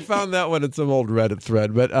 I found that one in some old Reddit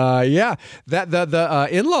thread, but yeah, that the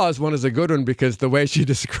in-laws one is a good one because the way she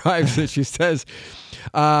describes it, she says,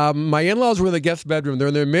 my in-laws were in the guest bedroom. They're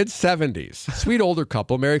in their mid-70s. Sweet older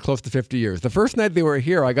couple, married close to 50 years. The first night they were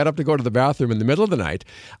here, I got up to go to the bathroom in the middle of the night.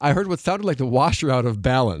 I heard what sounded like the washer out of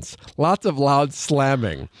balance. Lots of loud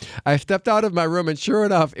slamming. I stepped out of my room, and sure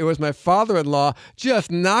enough, it was my father-in-law just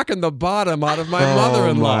knocking the bottom out of my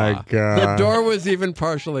mother-in-law. Oh, my God. The door was even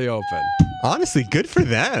partially open. Honestly, good for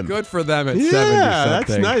them. Good for them at 70 Yeah,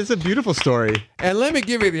 something. that's nice. It's a beautiful story. And let me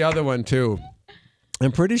give you the other one, too.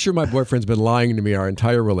 I'm pretty sure my boyfriend's been lying to me our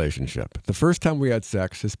entire relationship. The first time we had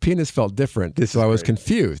sex, his penis felt different, so I was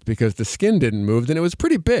confused because the skin didn't move and it was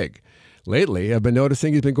pretty big. Lately, I've been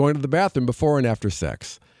noticing he's been going to the bathroom before and after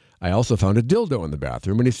sex. I also found a dildo in the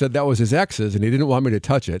bathroom, and he said that was his ex's and he didn't want me to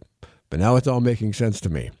touch it, but now it's all making sense to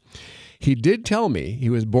me. He did tell me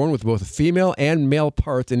he was born with both female and male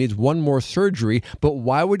parts and needs one more surgery, but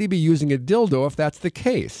why would he be using a dildo if that's the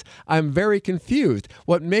case? I'm very confused.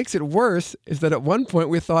 What makes it worse is that at one point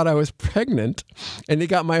we thought I was pregnant and he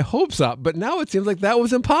got my hopes up, but now it seems like that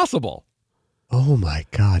was impossible. Oh my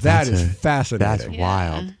God. That is fascinating. That's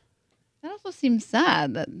wild. That also seems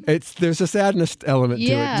sad. There's a sadness element to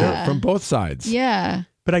it too, from both sides. Yeah.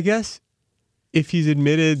 But I guess if he's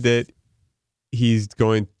admitted that he's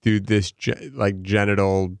going through this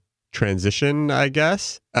genital transition, I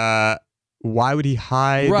guess. Why would he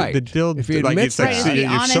hide the dildo? If he admits you're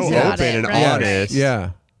so open and honest.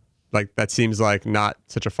 Yeah. Like that seems like not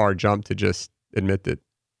such a far jump to just admit that.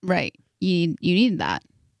 Right. You need that.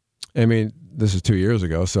 I mean, this is 2 years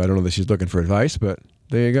ago, so I don't know that she's looking for advice, but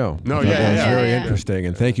there you go. No, That's very interesting.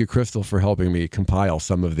 And thank you, Crystal, for helping me compile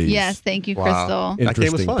some of these. Yes, thank you, Crystal.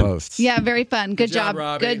 Interesting posts. Yeah, very fun. Good job,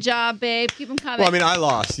 Robbie. Good job, babe. Keep them coming. Well, I mean, I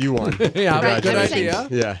lost. You won. Yeah, Right, good 100%. idea.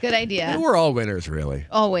 Yeah. Good idea. And we're all winners, really.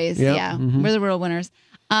 Always, Yep. yeah. Mhm. We're the real winners.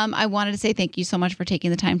 I wanted to say thank you so much for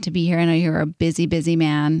taking the time to be here. I know you're a busy, busy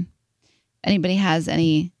man. Anybody has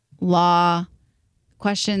any law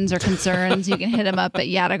questions or concerns, you can hit him up at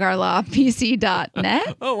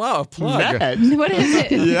yadegarlawpc.net. Oh, wow. A plug. What is it?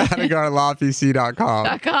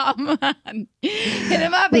 yadegarlawpc.com. Hit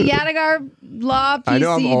him up at yadegarlawpc.com. I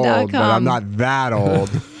know I'm old, but I'm not that old.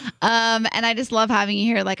 And I just love having you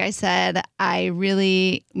here. Like I said,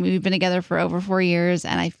 we've been together for over 4 years,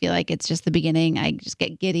 and I feel like it's just the beginning. I just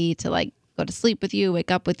get giddy to go to sleep with you, wake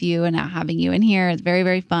up with you, and now having you in here is very,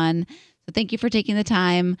 very fun. So thank you for taking the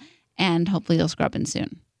time, and hopefully you'll scrub in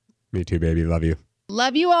soon. Me too, baby. Love you.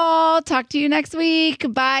 Love you all. Talk to you next week.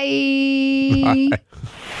 Bye. Bye.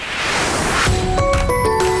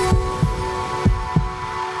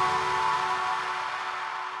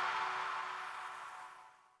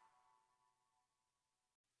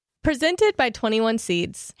 Presented by 21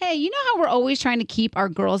 Seeds. Hey, you know how we're always trying to keep our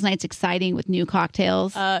girls' nights exciting with new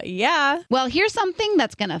cocktails? Yeah. Well, here's something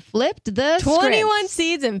that's going to flip the 21 script.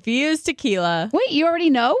 Seeds infused tequila. Wait, you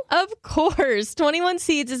already know? Of course. 21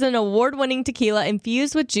 Seeds is an award-winning tequila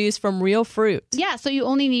infused with juice from real fruit. Yeah, so you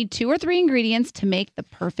only need 2 or 3 ingredients to make the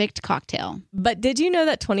perfect cocktail. But did you know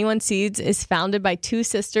that 21 Seeds is founded by 2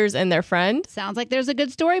 sisters and their friend? Sounds like there's a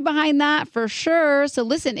good story behind that for sure. So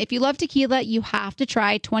listen, if you love tequila, you have to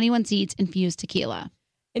try 21 Seeds infused tequila.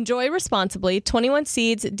 Enjoy responsibly. 21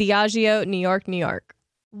 Seeds, Diageo, New York, New York.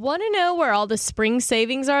 Want to know where all the spring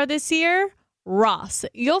savings are this year? Ross.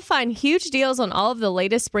 You'll find huge deals on all of the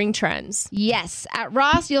latest spring trends. Yes, at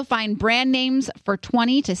Ross, you'll find brand names for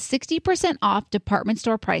 20 to 60% off department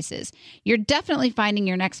store prices. You're definitely finding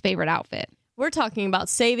your next favorite outfit. We're talking about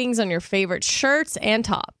savings on your favorite shirts and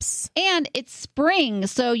tops. And it's spring,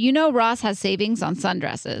 so you know Ross has savings on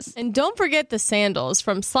sundresses. And don't forget the sandals.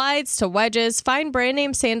 From slides to wedges, find brand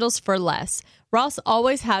name sandals for less. Ross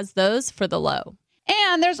always has those for the low.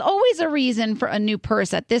 And there's always a reason for a new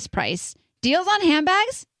purse at this price. Deals on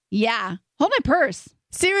handbags? Yeah. Hold my purse.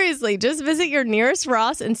 Seriously, just visit your nearest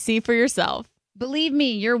Ross and see for yourself. Believe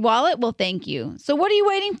me, your wallet will thank you. So what are you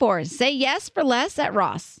waiting for? Say yes for less at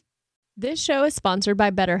Ross. This show is sponsored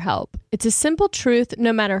by BetterHelp. It's a simple truth.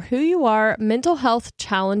 No matter who you are, mental health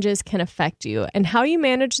challenges can affect you, and how you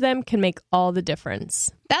manage them can make all the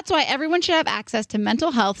difference. That's why everyone should have access to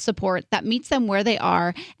mental health support that meets them where they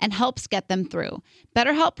are and helps get them through.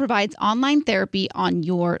 BetterHelp provides online therapy on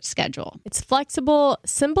your schedule. It's flexible,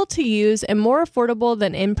 simple to use, and more affordable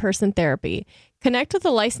than in-person therapy. Connect with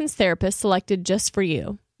a licensed therapist selected just for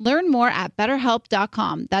you. Learn more at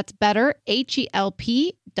BetterHelp.com. That's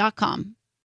BetterHelp.com.